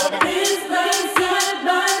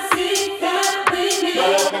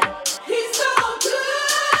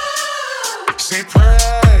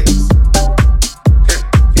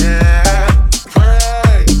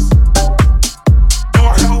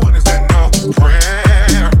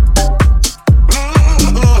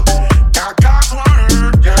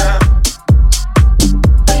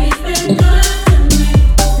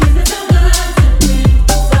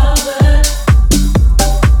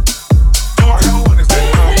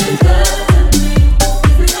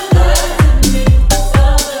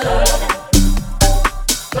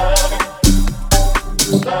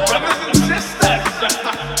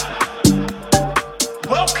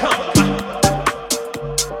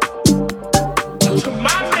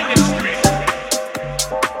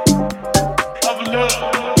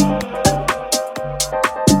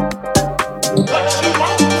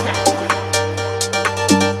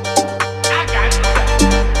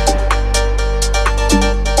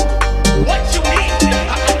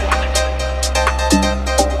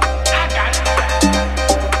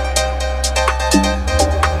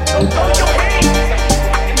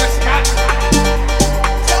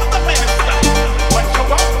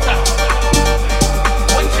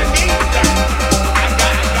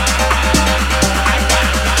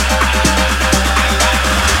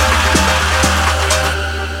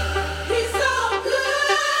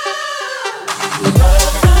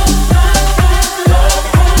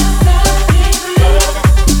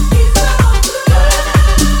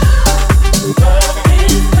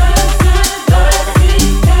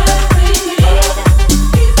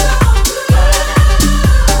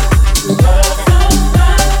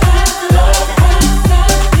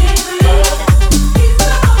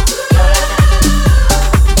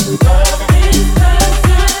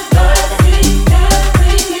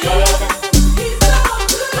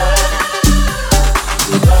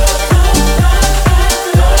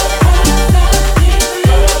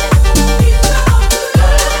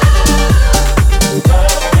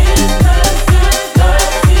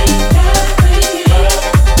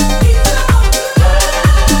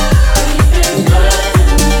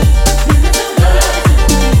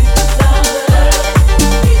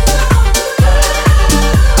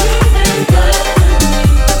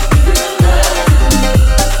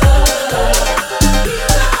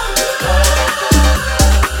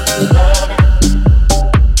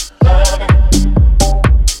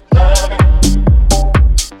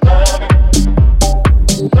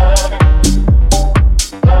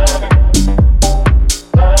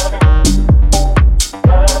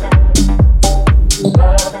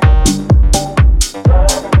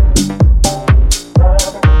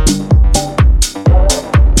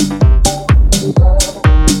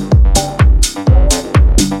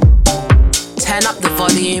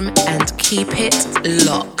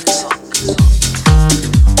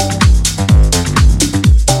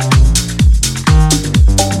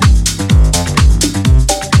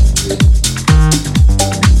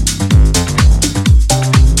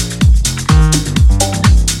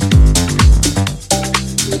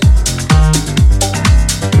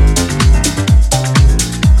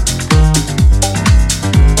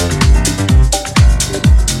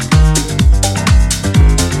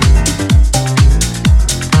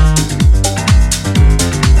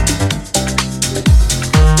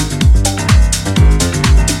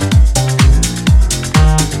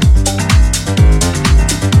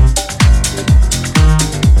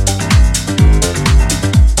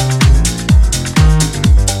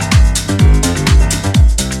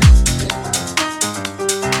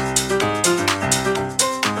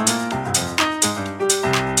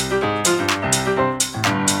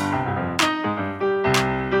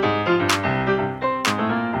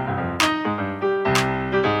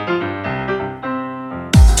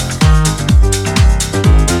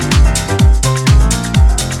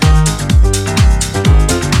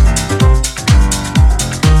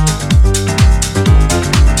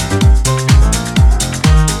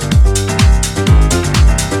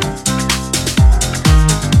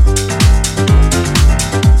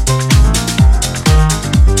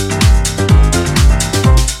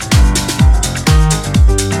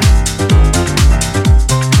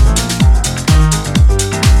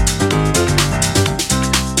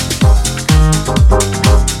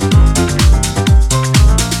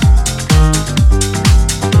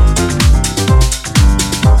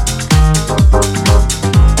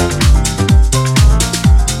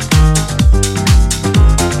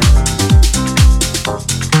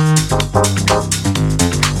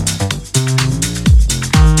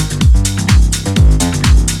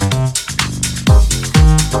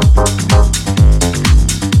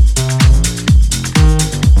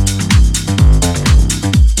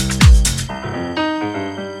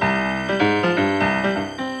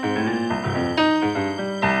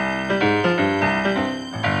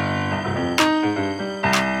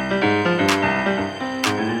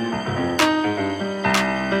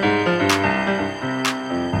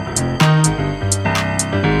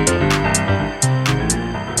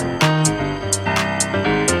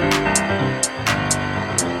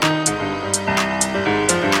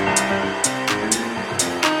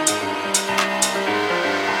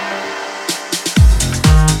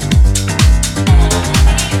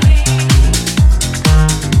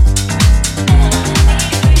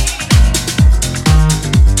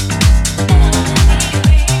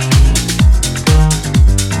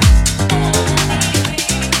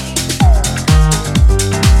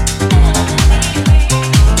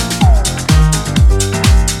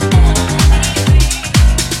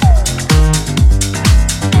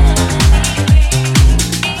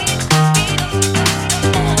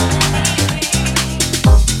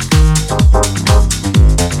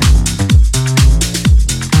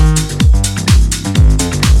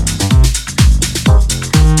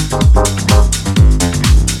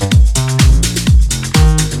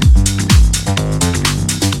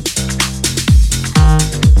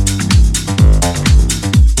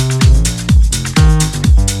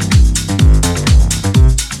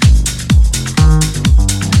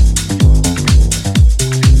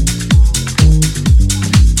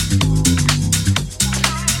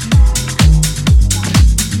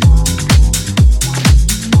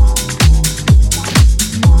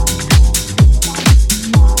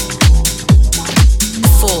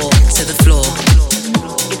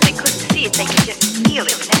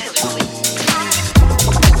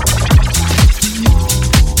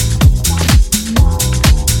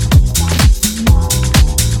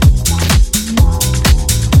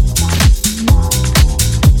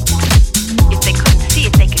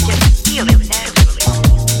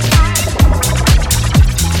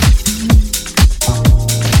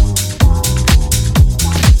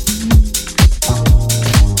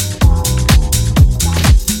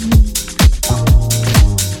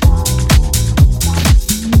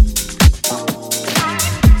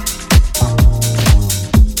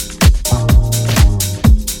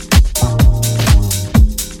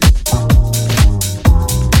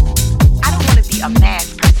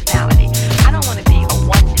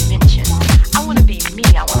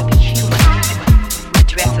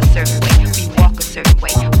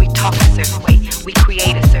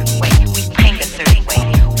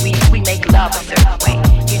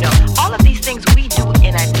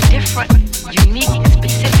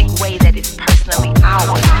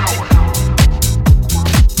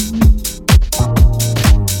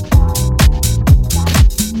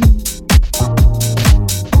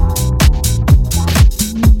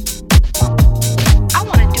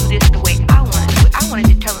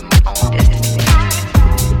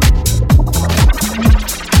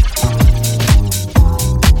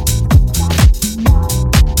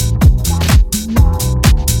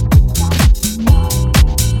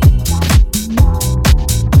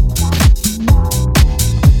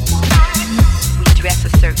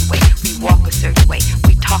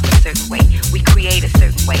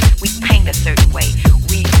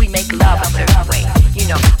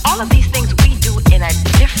 of these things we do in a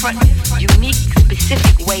different, unique,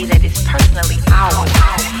 specific way that is personally ours.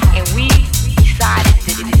 And we decided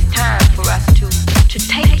that it is time for us to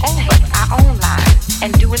take over our own lives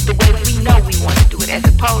and do it the way we know we want to do it, as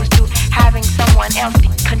opposed to having someone else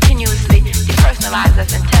continuously depersonalize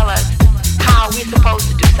us and tell us how we're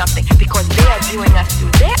supposed to do something, because they are viewing us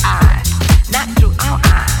through their eyes, not through our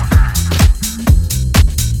eyes.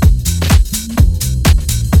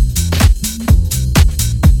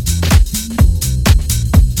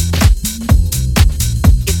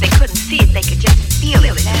 If they couldn't see it, they could just feel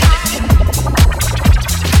it.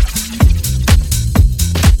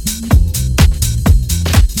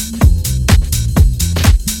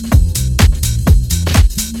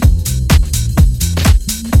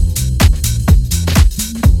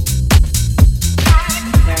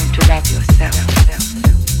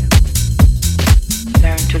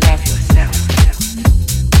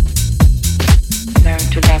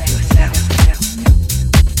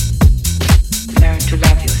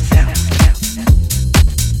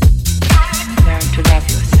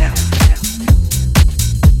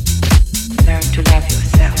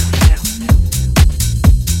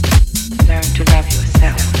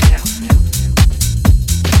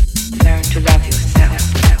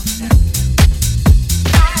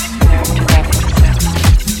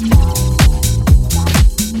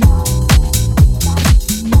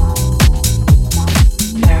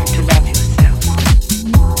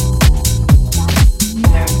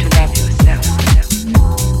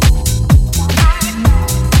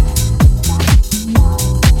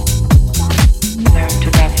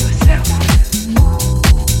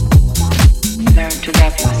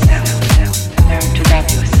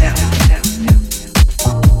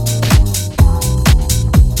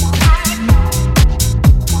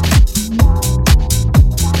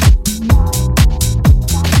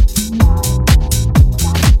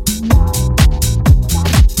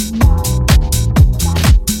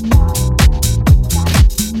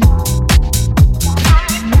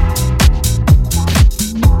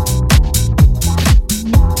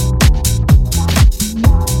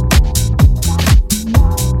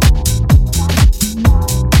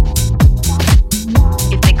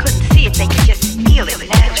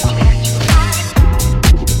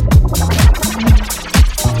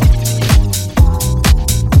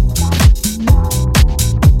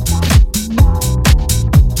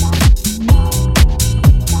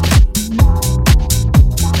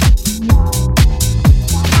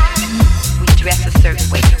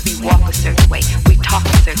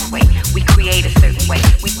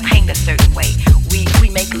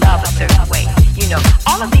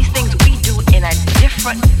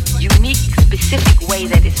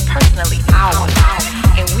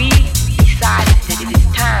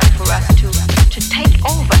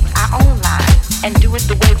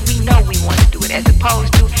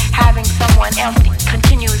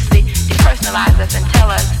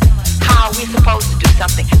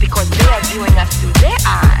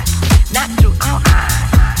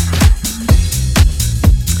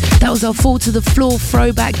 Our fall to the floor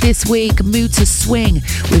throwback this week, Mood to Swing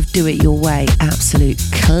with Do It Your Way, absolute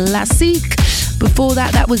classic. Before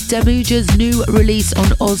that was Demuja's new release on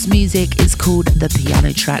Oz Music. It's called The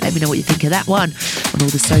Piano Track. Let me know what you think of that one on all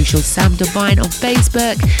the socials. Sam Divine on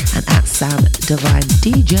Facebook and at Sam Divine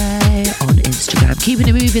DJ on Instagram. Keeping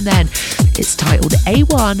it moving then, it's titled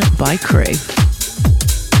A1 by Crew.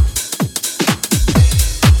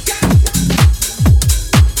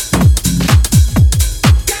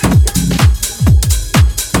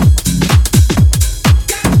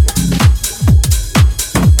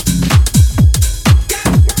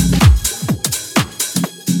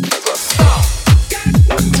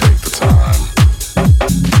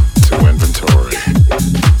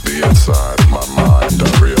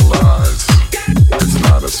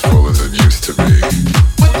 Full as it used to be.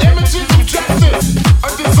 With images of justice.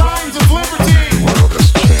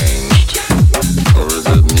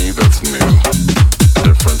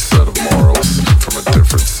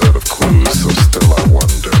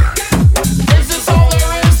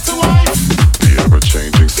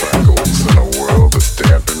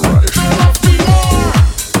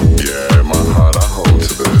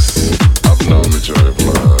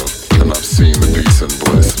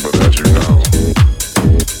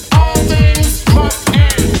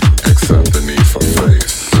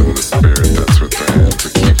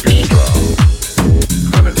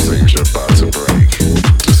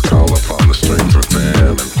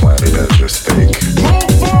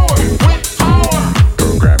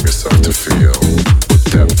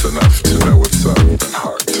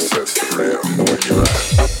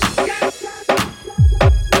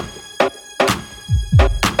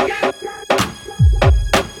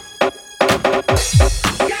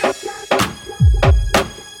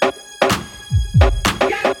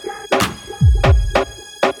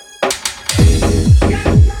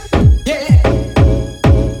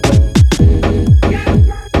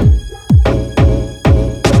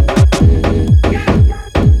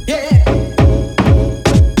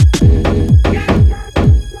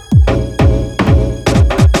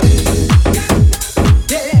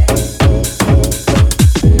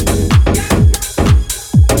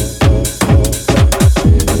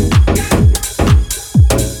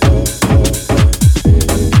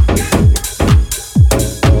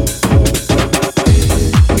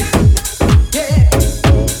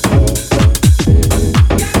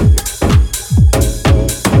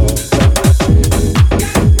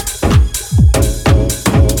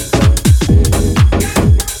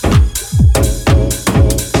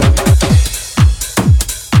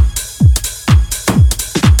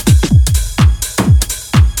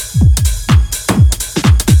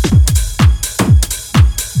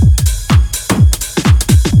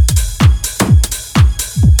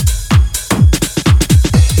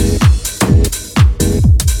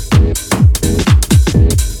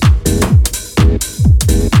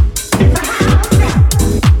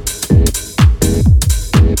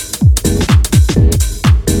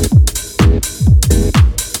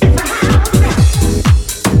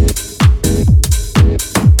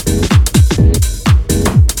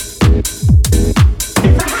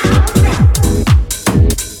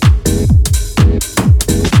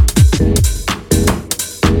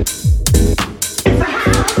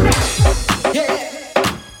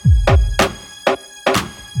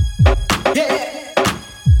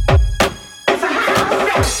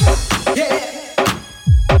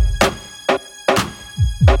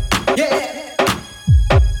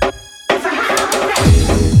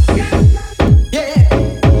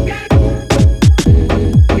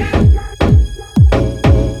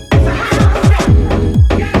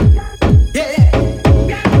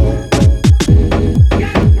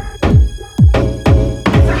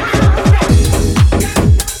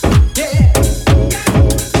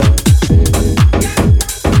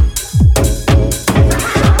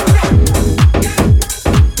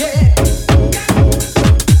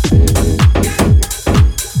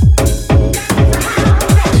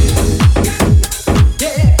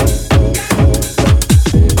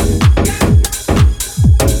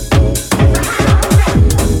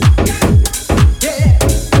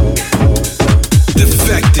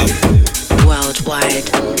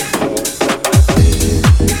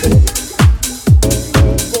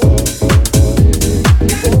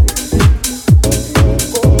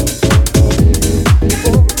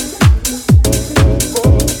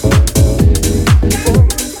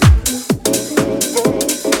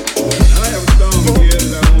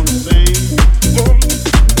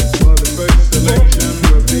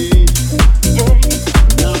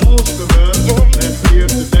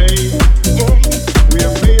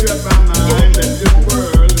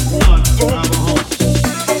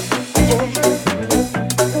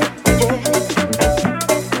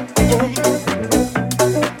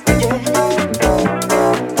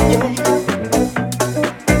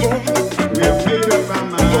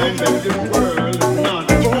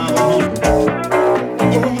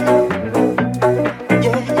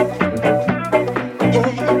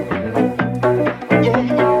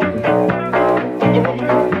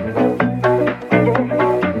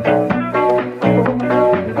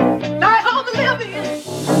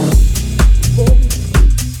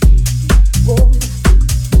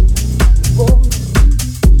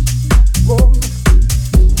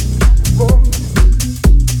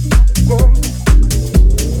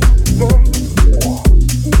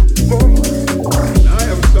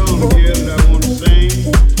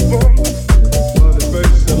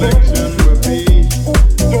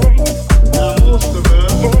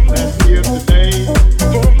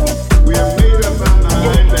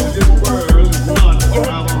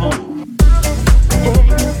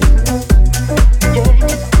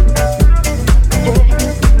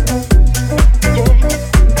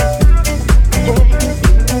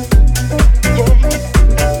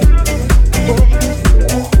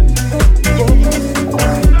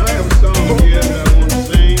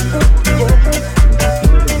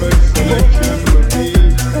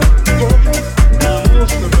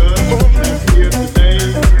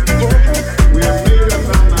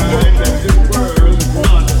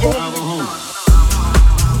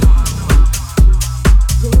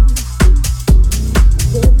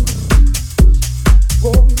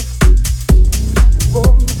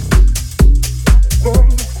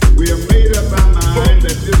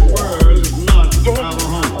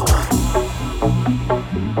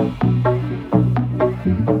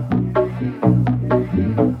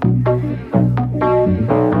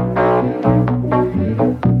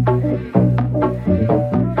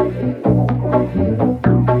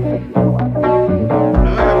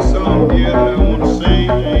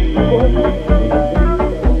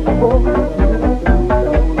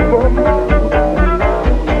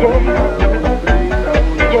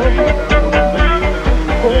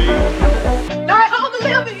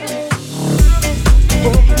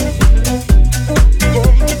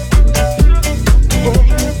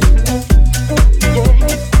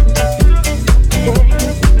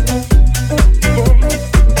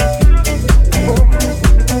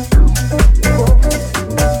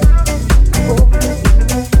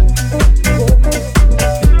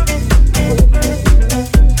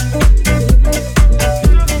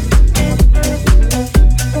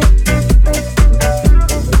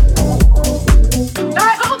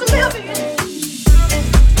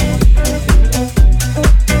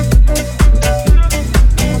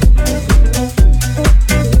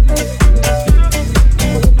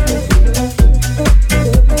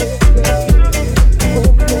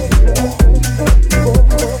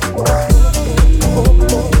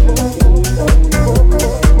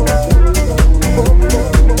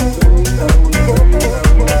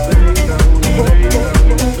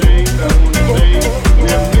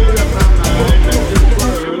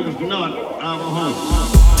 not our home.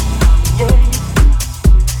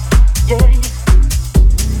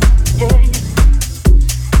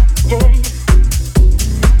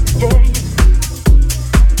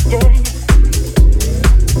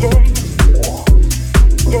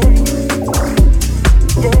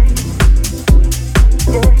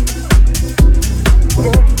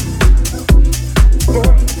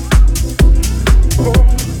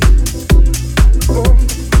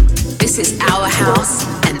 This is our house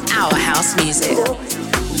and our house music.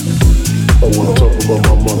 I wanna talk about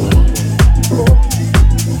my mother.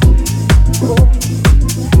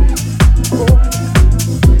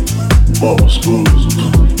 Mama screws.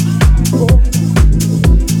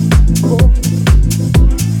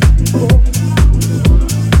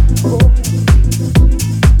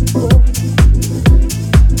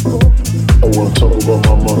 I wanna talk about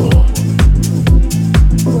my mother.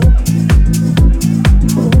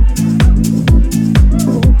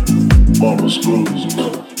 Mama screws.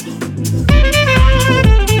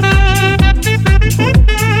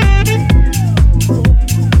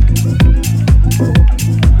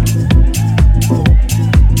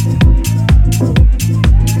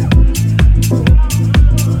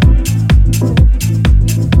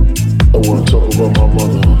 I wanna talk about my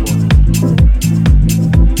mother.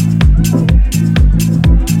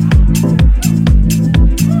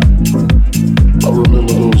 I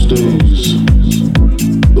remember those days,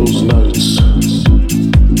 those nights,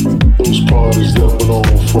 those parties that went on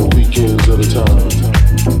for weekends at a time.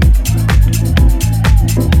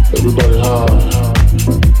 Everybody high,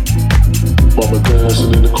 mama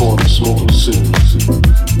dancing in the corner, smoking a cigarette.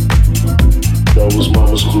 That was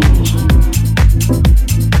mama's groove.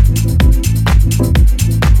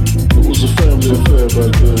 It was a family affair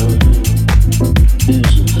back then.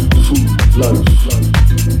 Music, food, life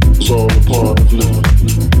was all a part of living.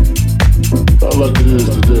 Not like it is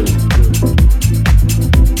today.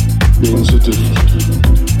 Things are different.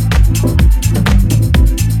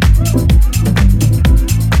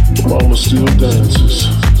 But mama still dances.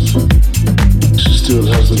 She still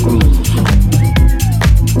has a groove.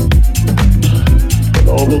 And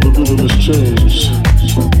although the rhythm has changed,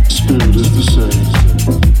 spirit is the same.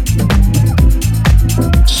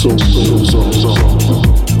 So goes on.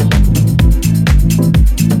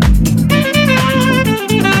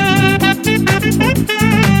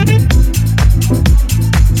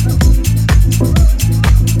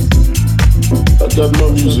 I got my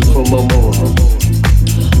music from my mom.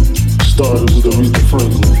 Started with Aretha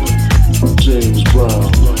Franklin, James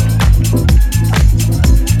Brown.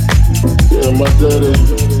 Yeah, my daddy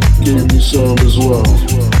gave me some as well.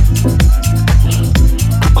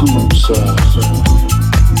 Cool side.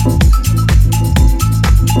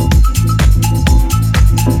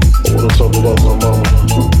 I wanna talk about my mama.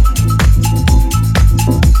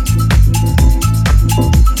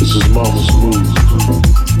 This is mama's groove.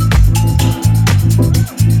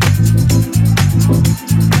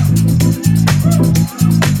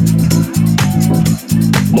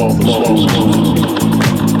 Mama's groove.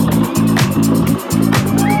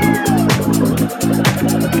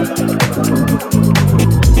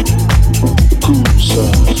 The cool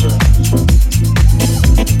side.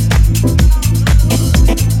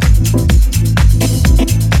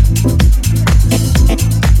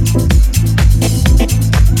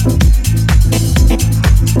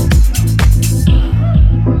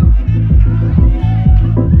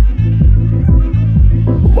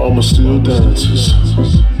 Mama still dances.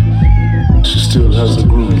 She still has a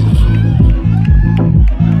groove.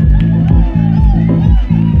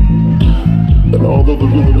 And although the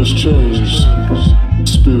rhythm has changed,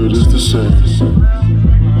 spirit is the same.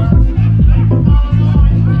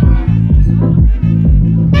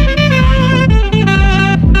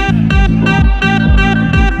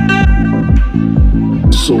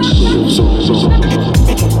 So.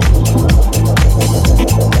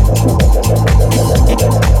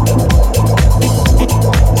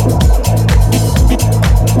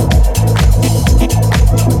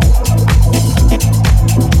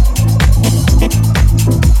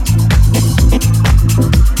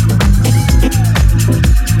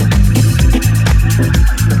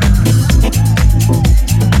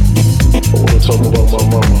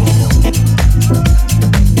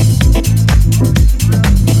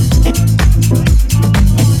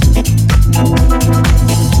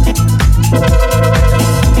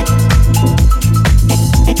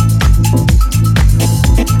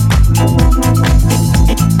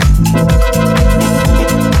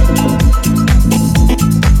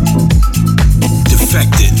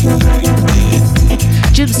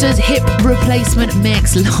 replacement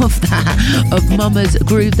mix, love that, of Mama's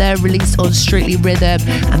Groove there, released on Strictly Rhythm,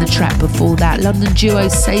 and the track before that, London duo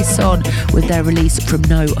Saison with their release from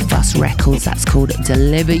No Fuss Records, that's called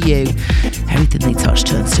Deliver You. Everything they touch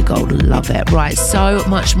turns to gold, love it. Right, so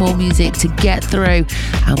much more music to get through,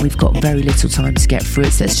 and we've got very little time to get through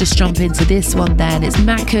it, so let's just jump into this one then. It's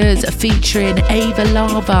Macca's featuring Ava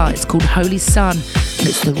Lava, it's called Holy Sun, and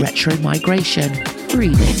it's the Retro Migration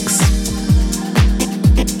remix.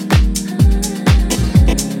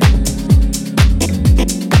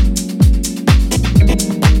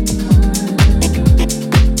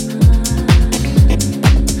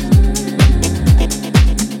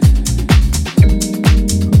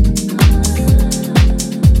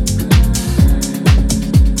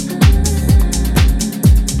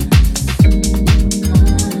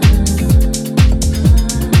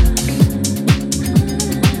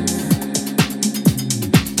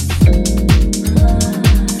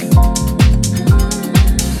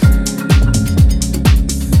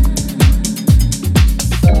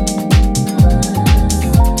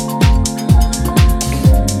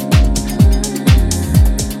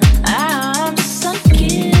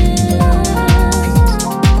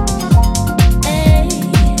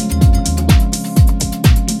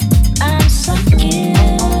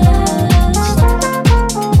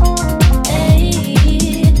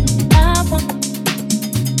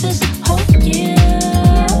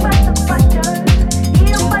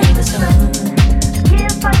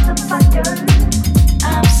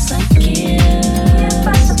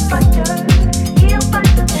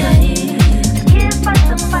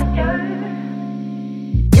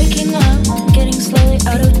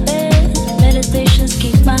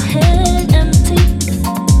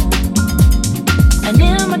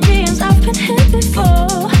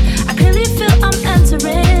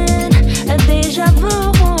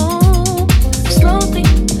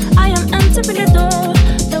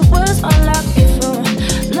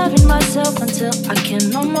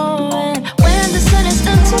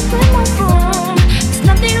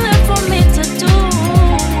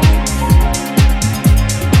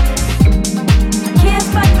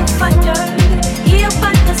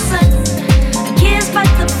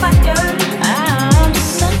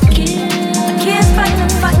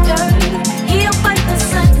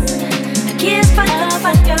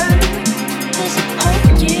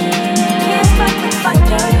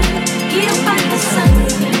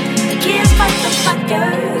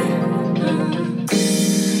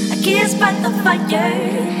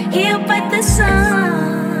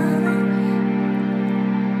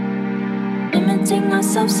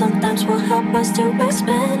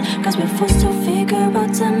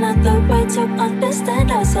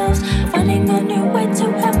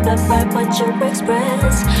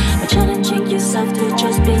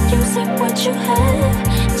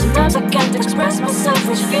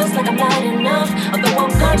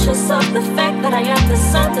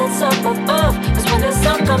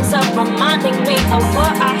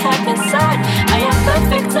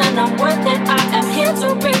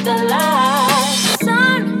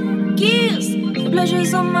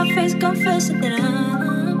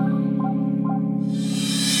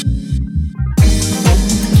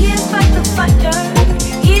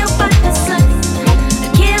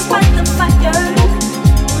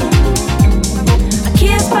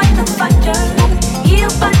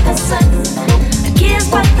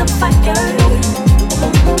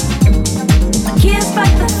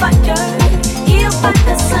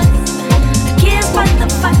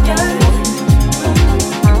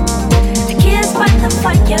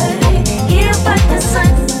 Fire, here by the sun.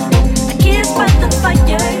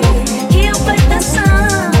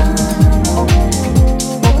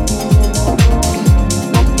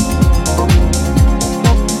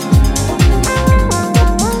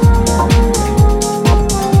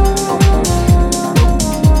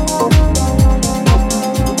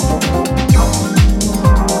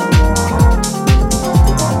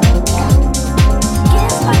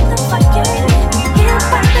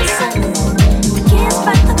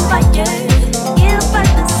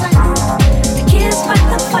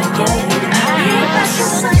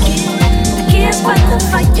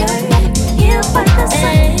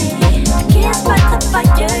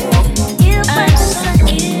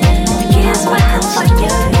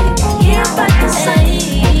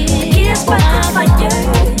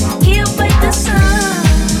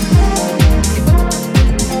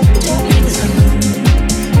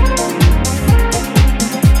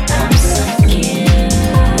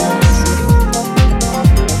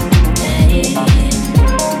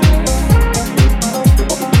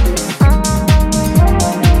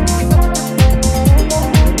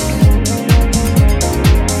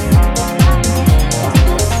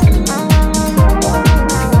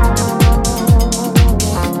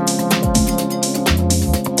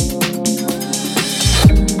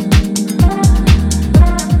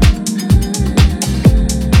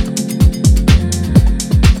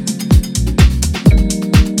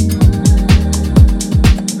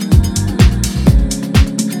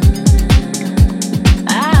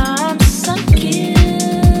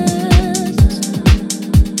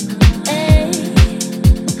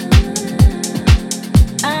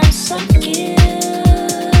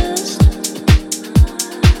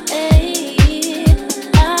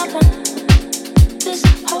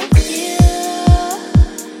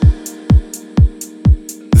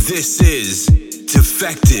 This is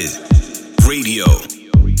Defected Radio.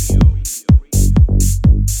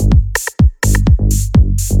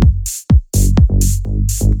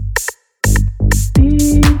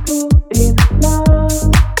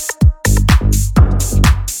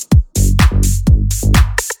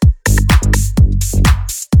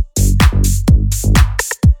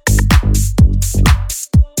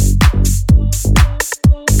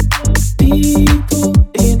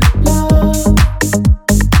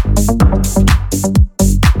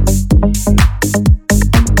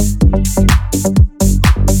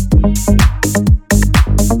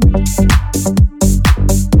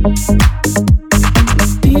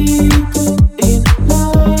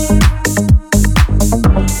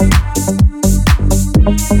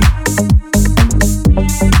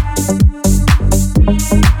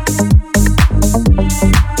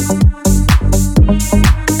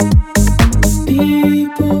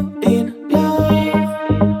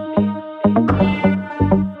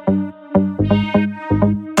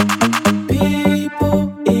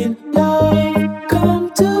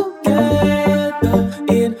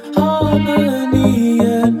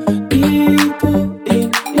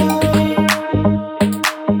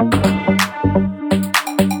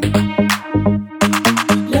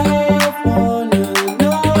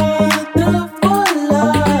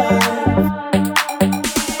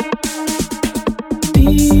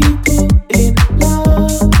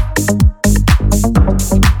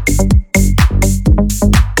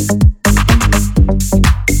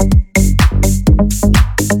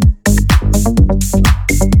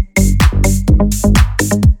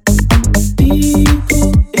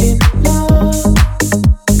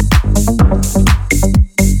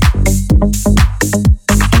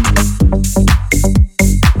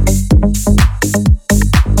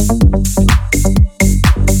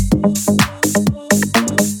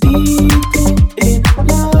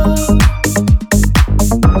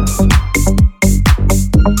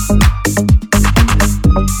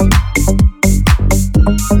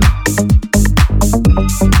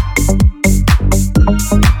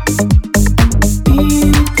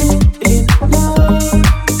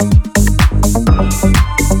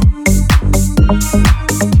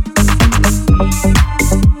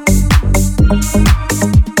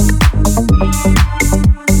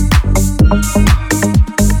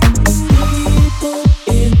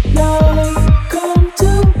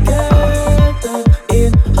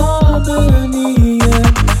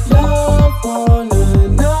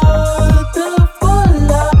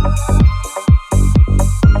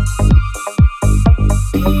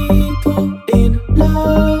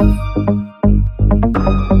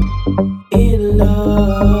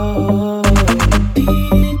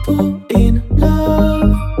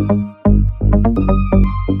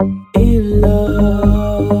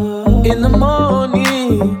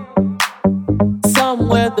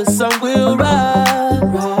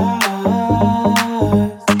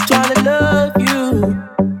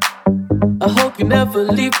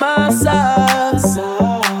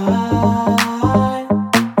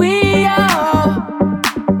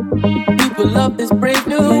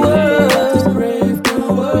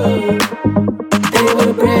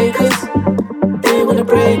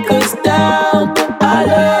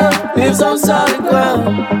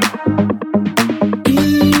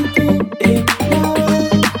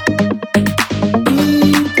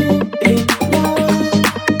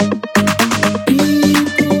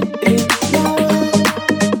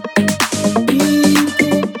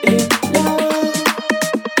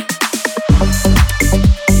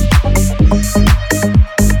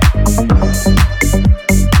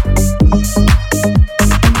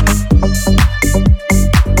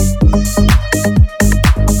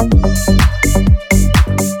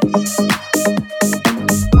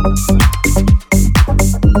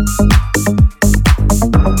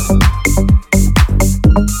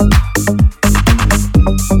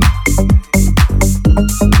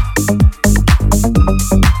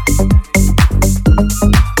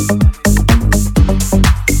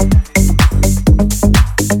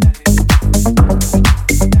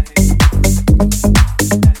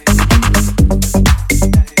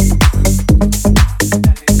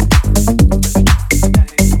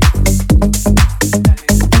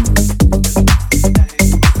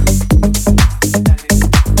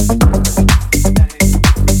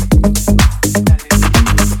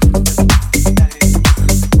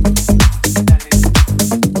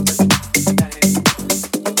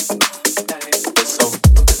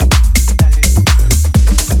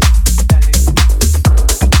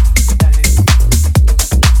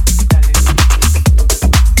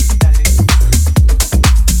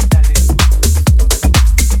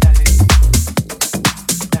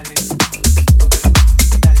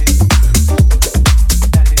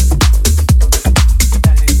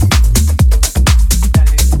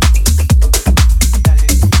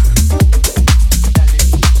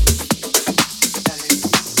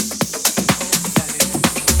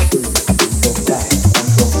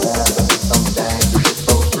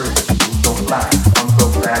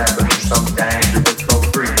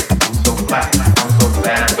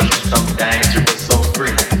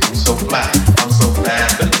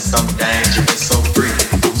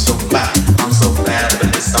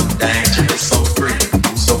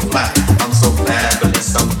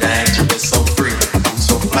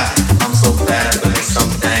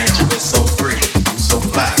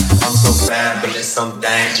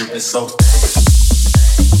 dangerous, so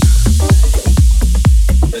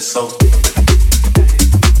it's so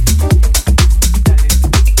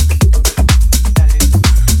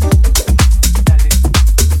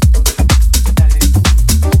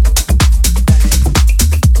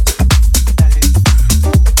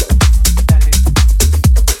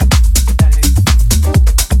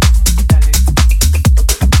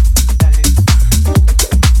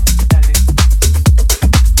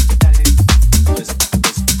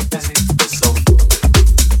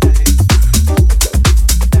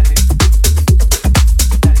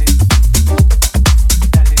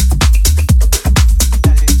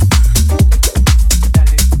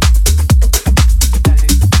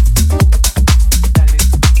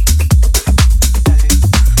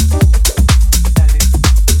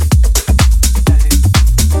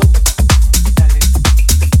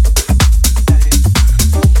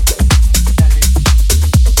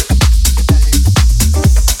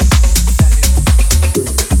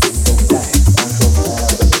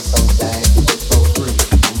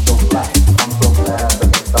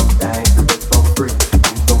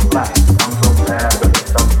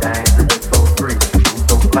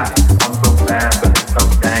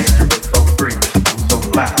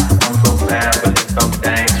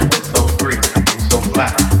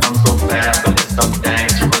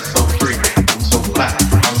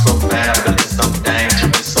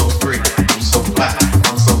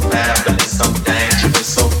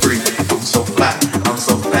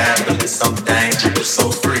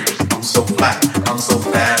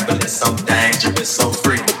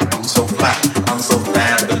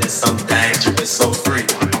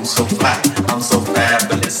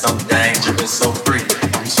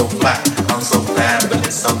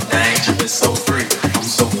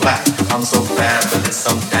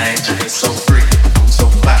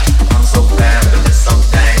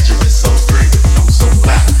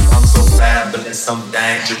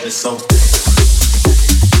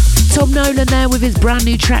brand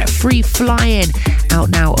new track Free Flying, out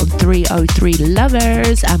now on 303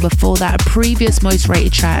 Lovers. And before that, a previous most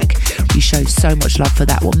rated track, we showed so much love for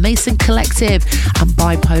that one, Mason Collective and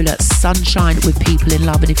Bipolar Sunshine with People in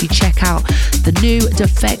Love. And if you check out the new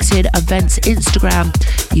Defected events Instagram,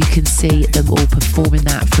 you can see them all performing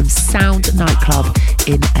that from Sound Nightclub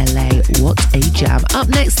in LA. What a jam. Up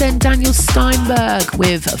next then, Daniel Steinberg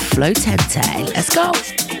with Flotente. Let's go.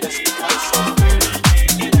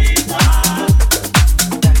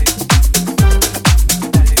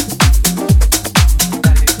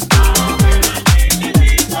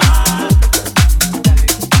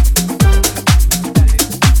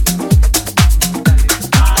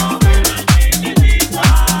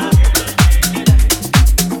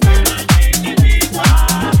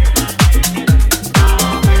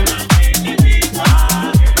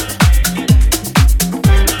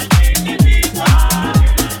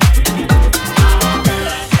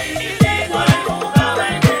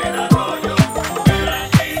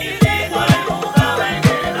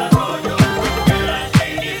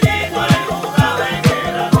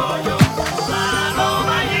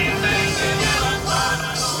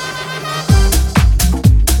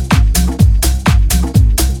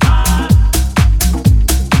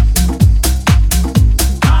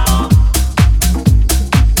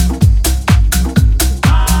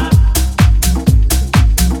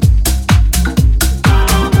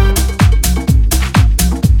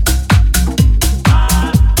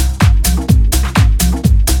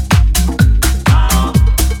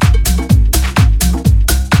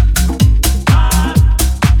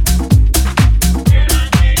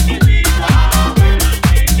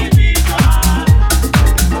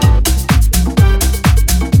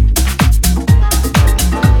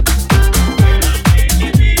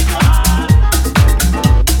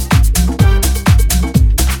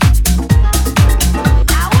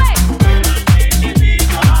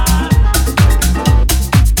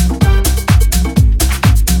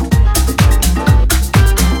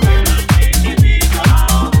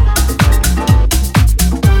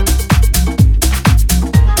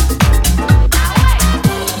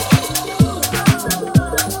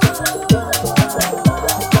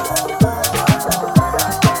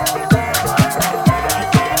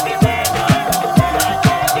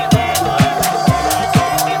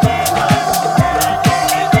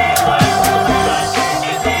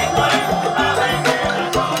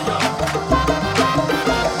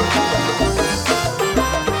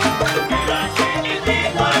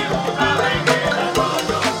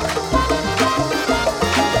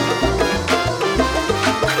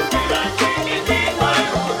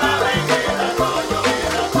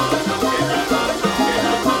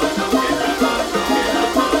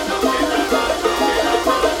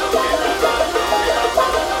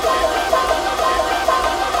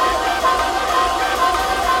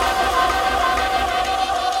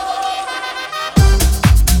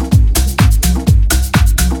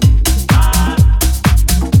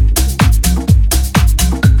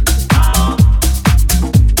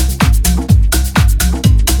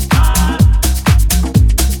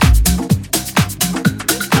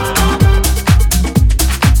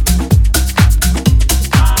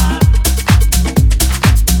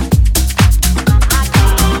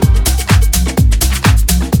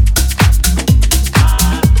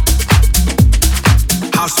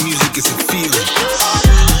 House music is a feeling.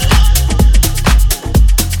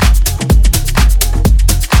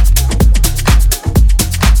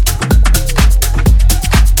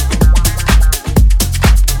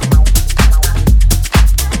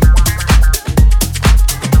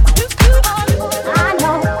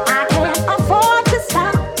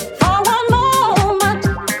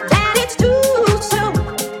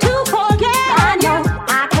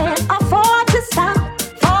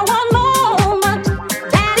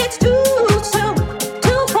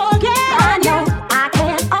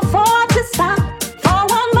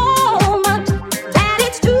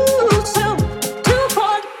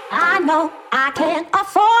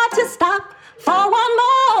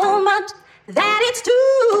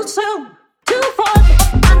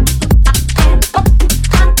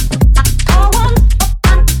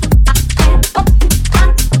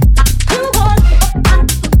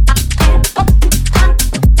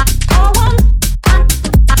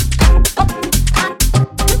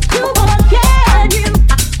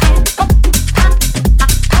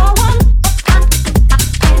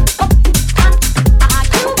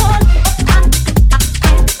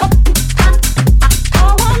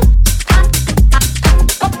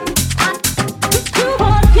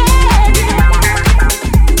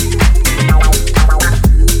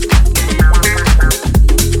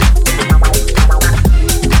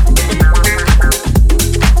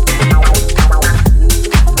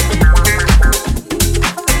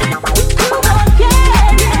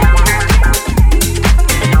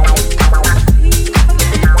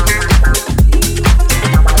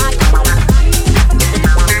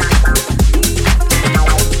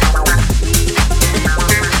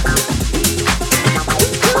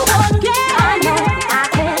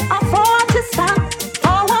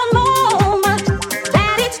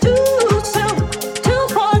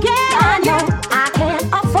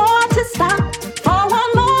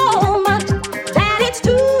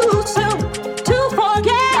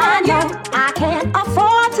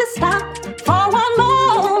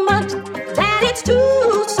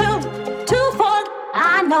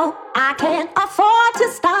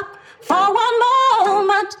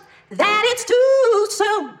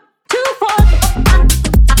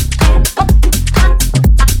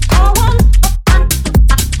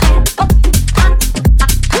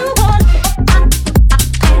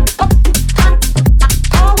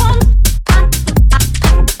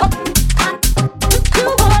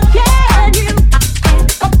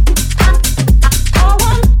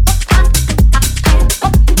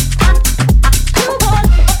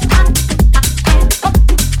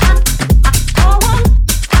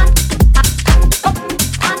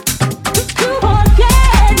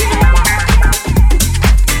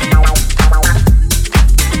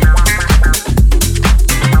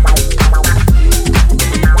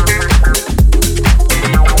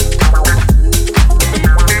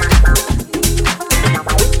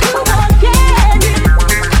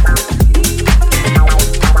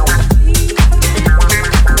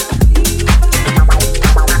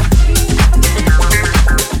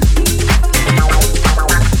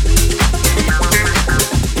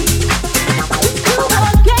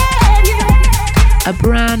 A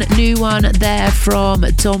brand new one there from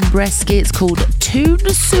Don Bresky. It's called Too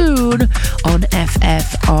Soon on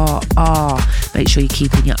FFRR. Make sure you're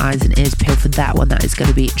keeping your eyes and ears peeled for that one. That is going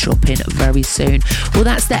to be dropping very soon. Well,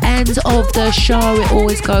 that's the end of the show. It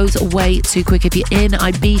always goes way too quick. If you're in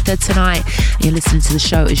Ibiza tonight and you're listening to the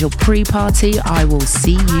show as your pre-party, I will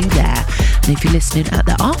see you there. And if you're listening at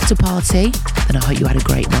the after party, then I hope you had a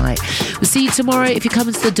great night. We'll see you tomorrow if you're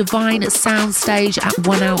coming to the DVINE Soundstage at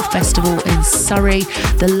wAFF Festival in Surrey,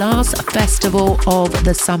 the last festival of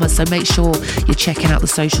the summer. So make sure you're checking out the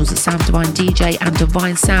socials at Sam Divine DJ and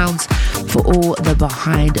DVINE Sounds for all the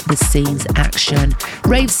behind the scenes action.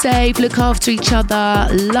 Rave safe, look after each other,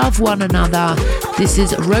 love one another. This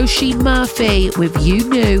is Roshi Murphy with You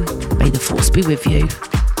Knew. May the force be with you.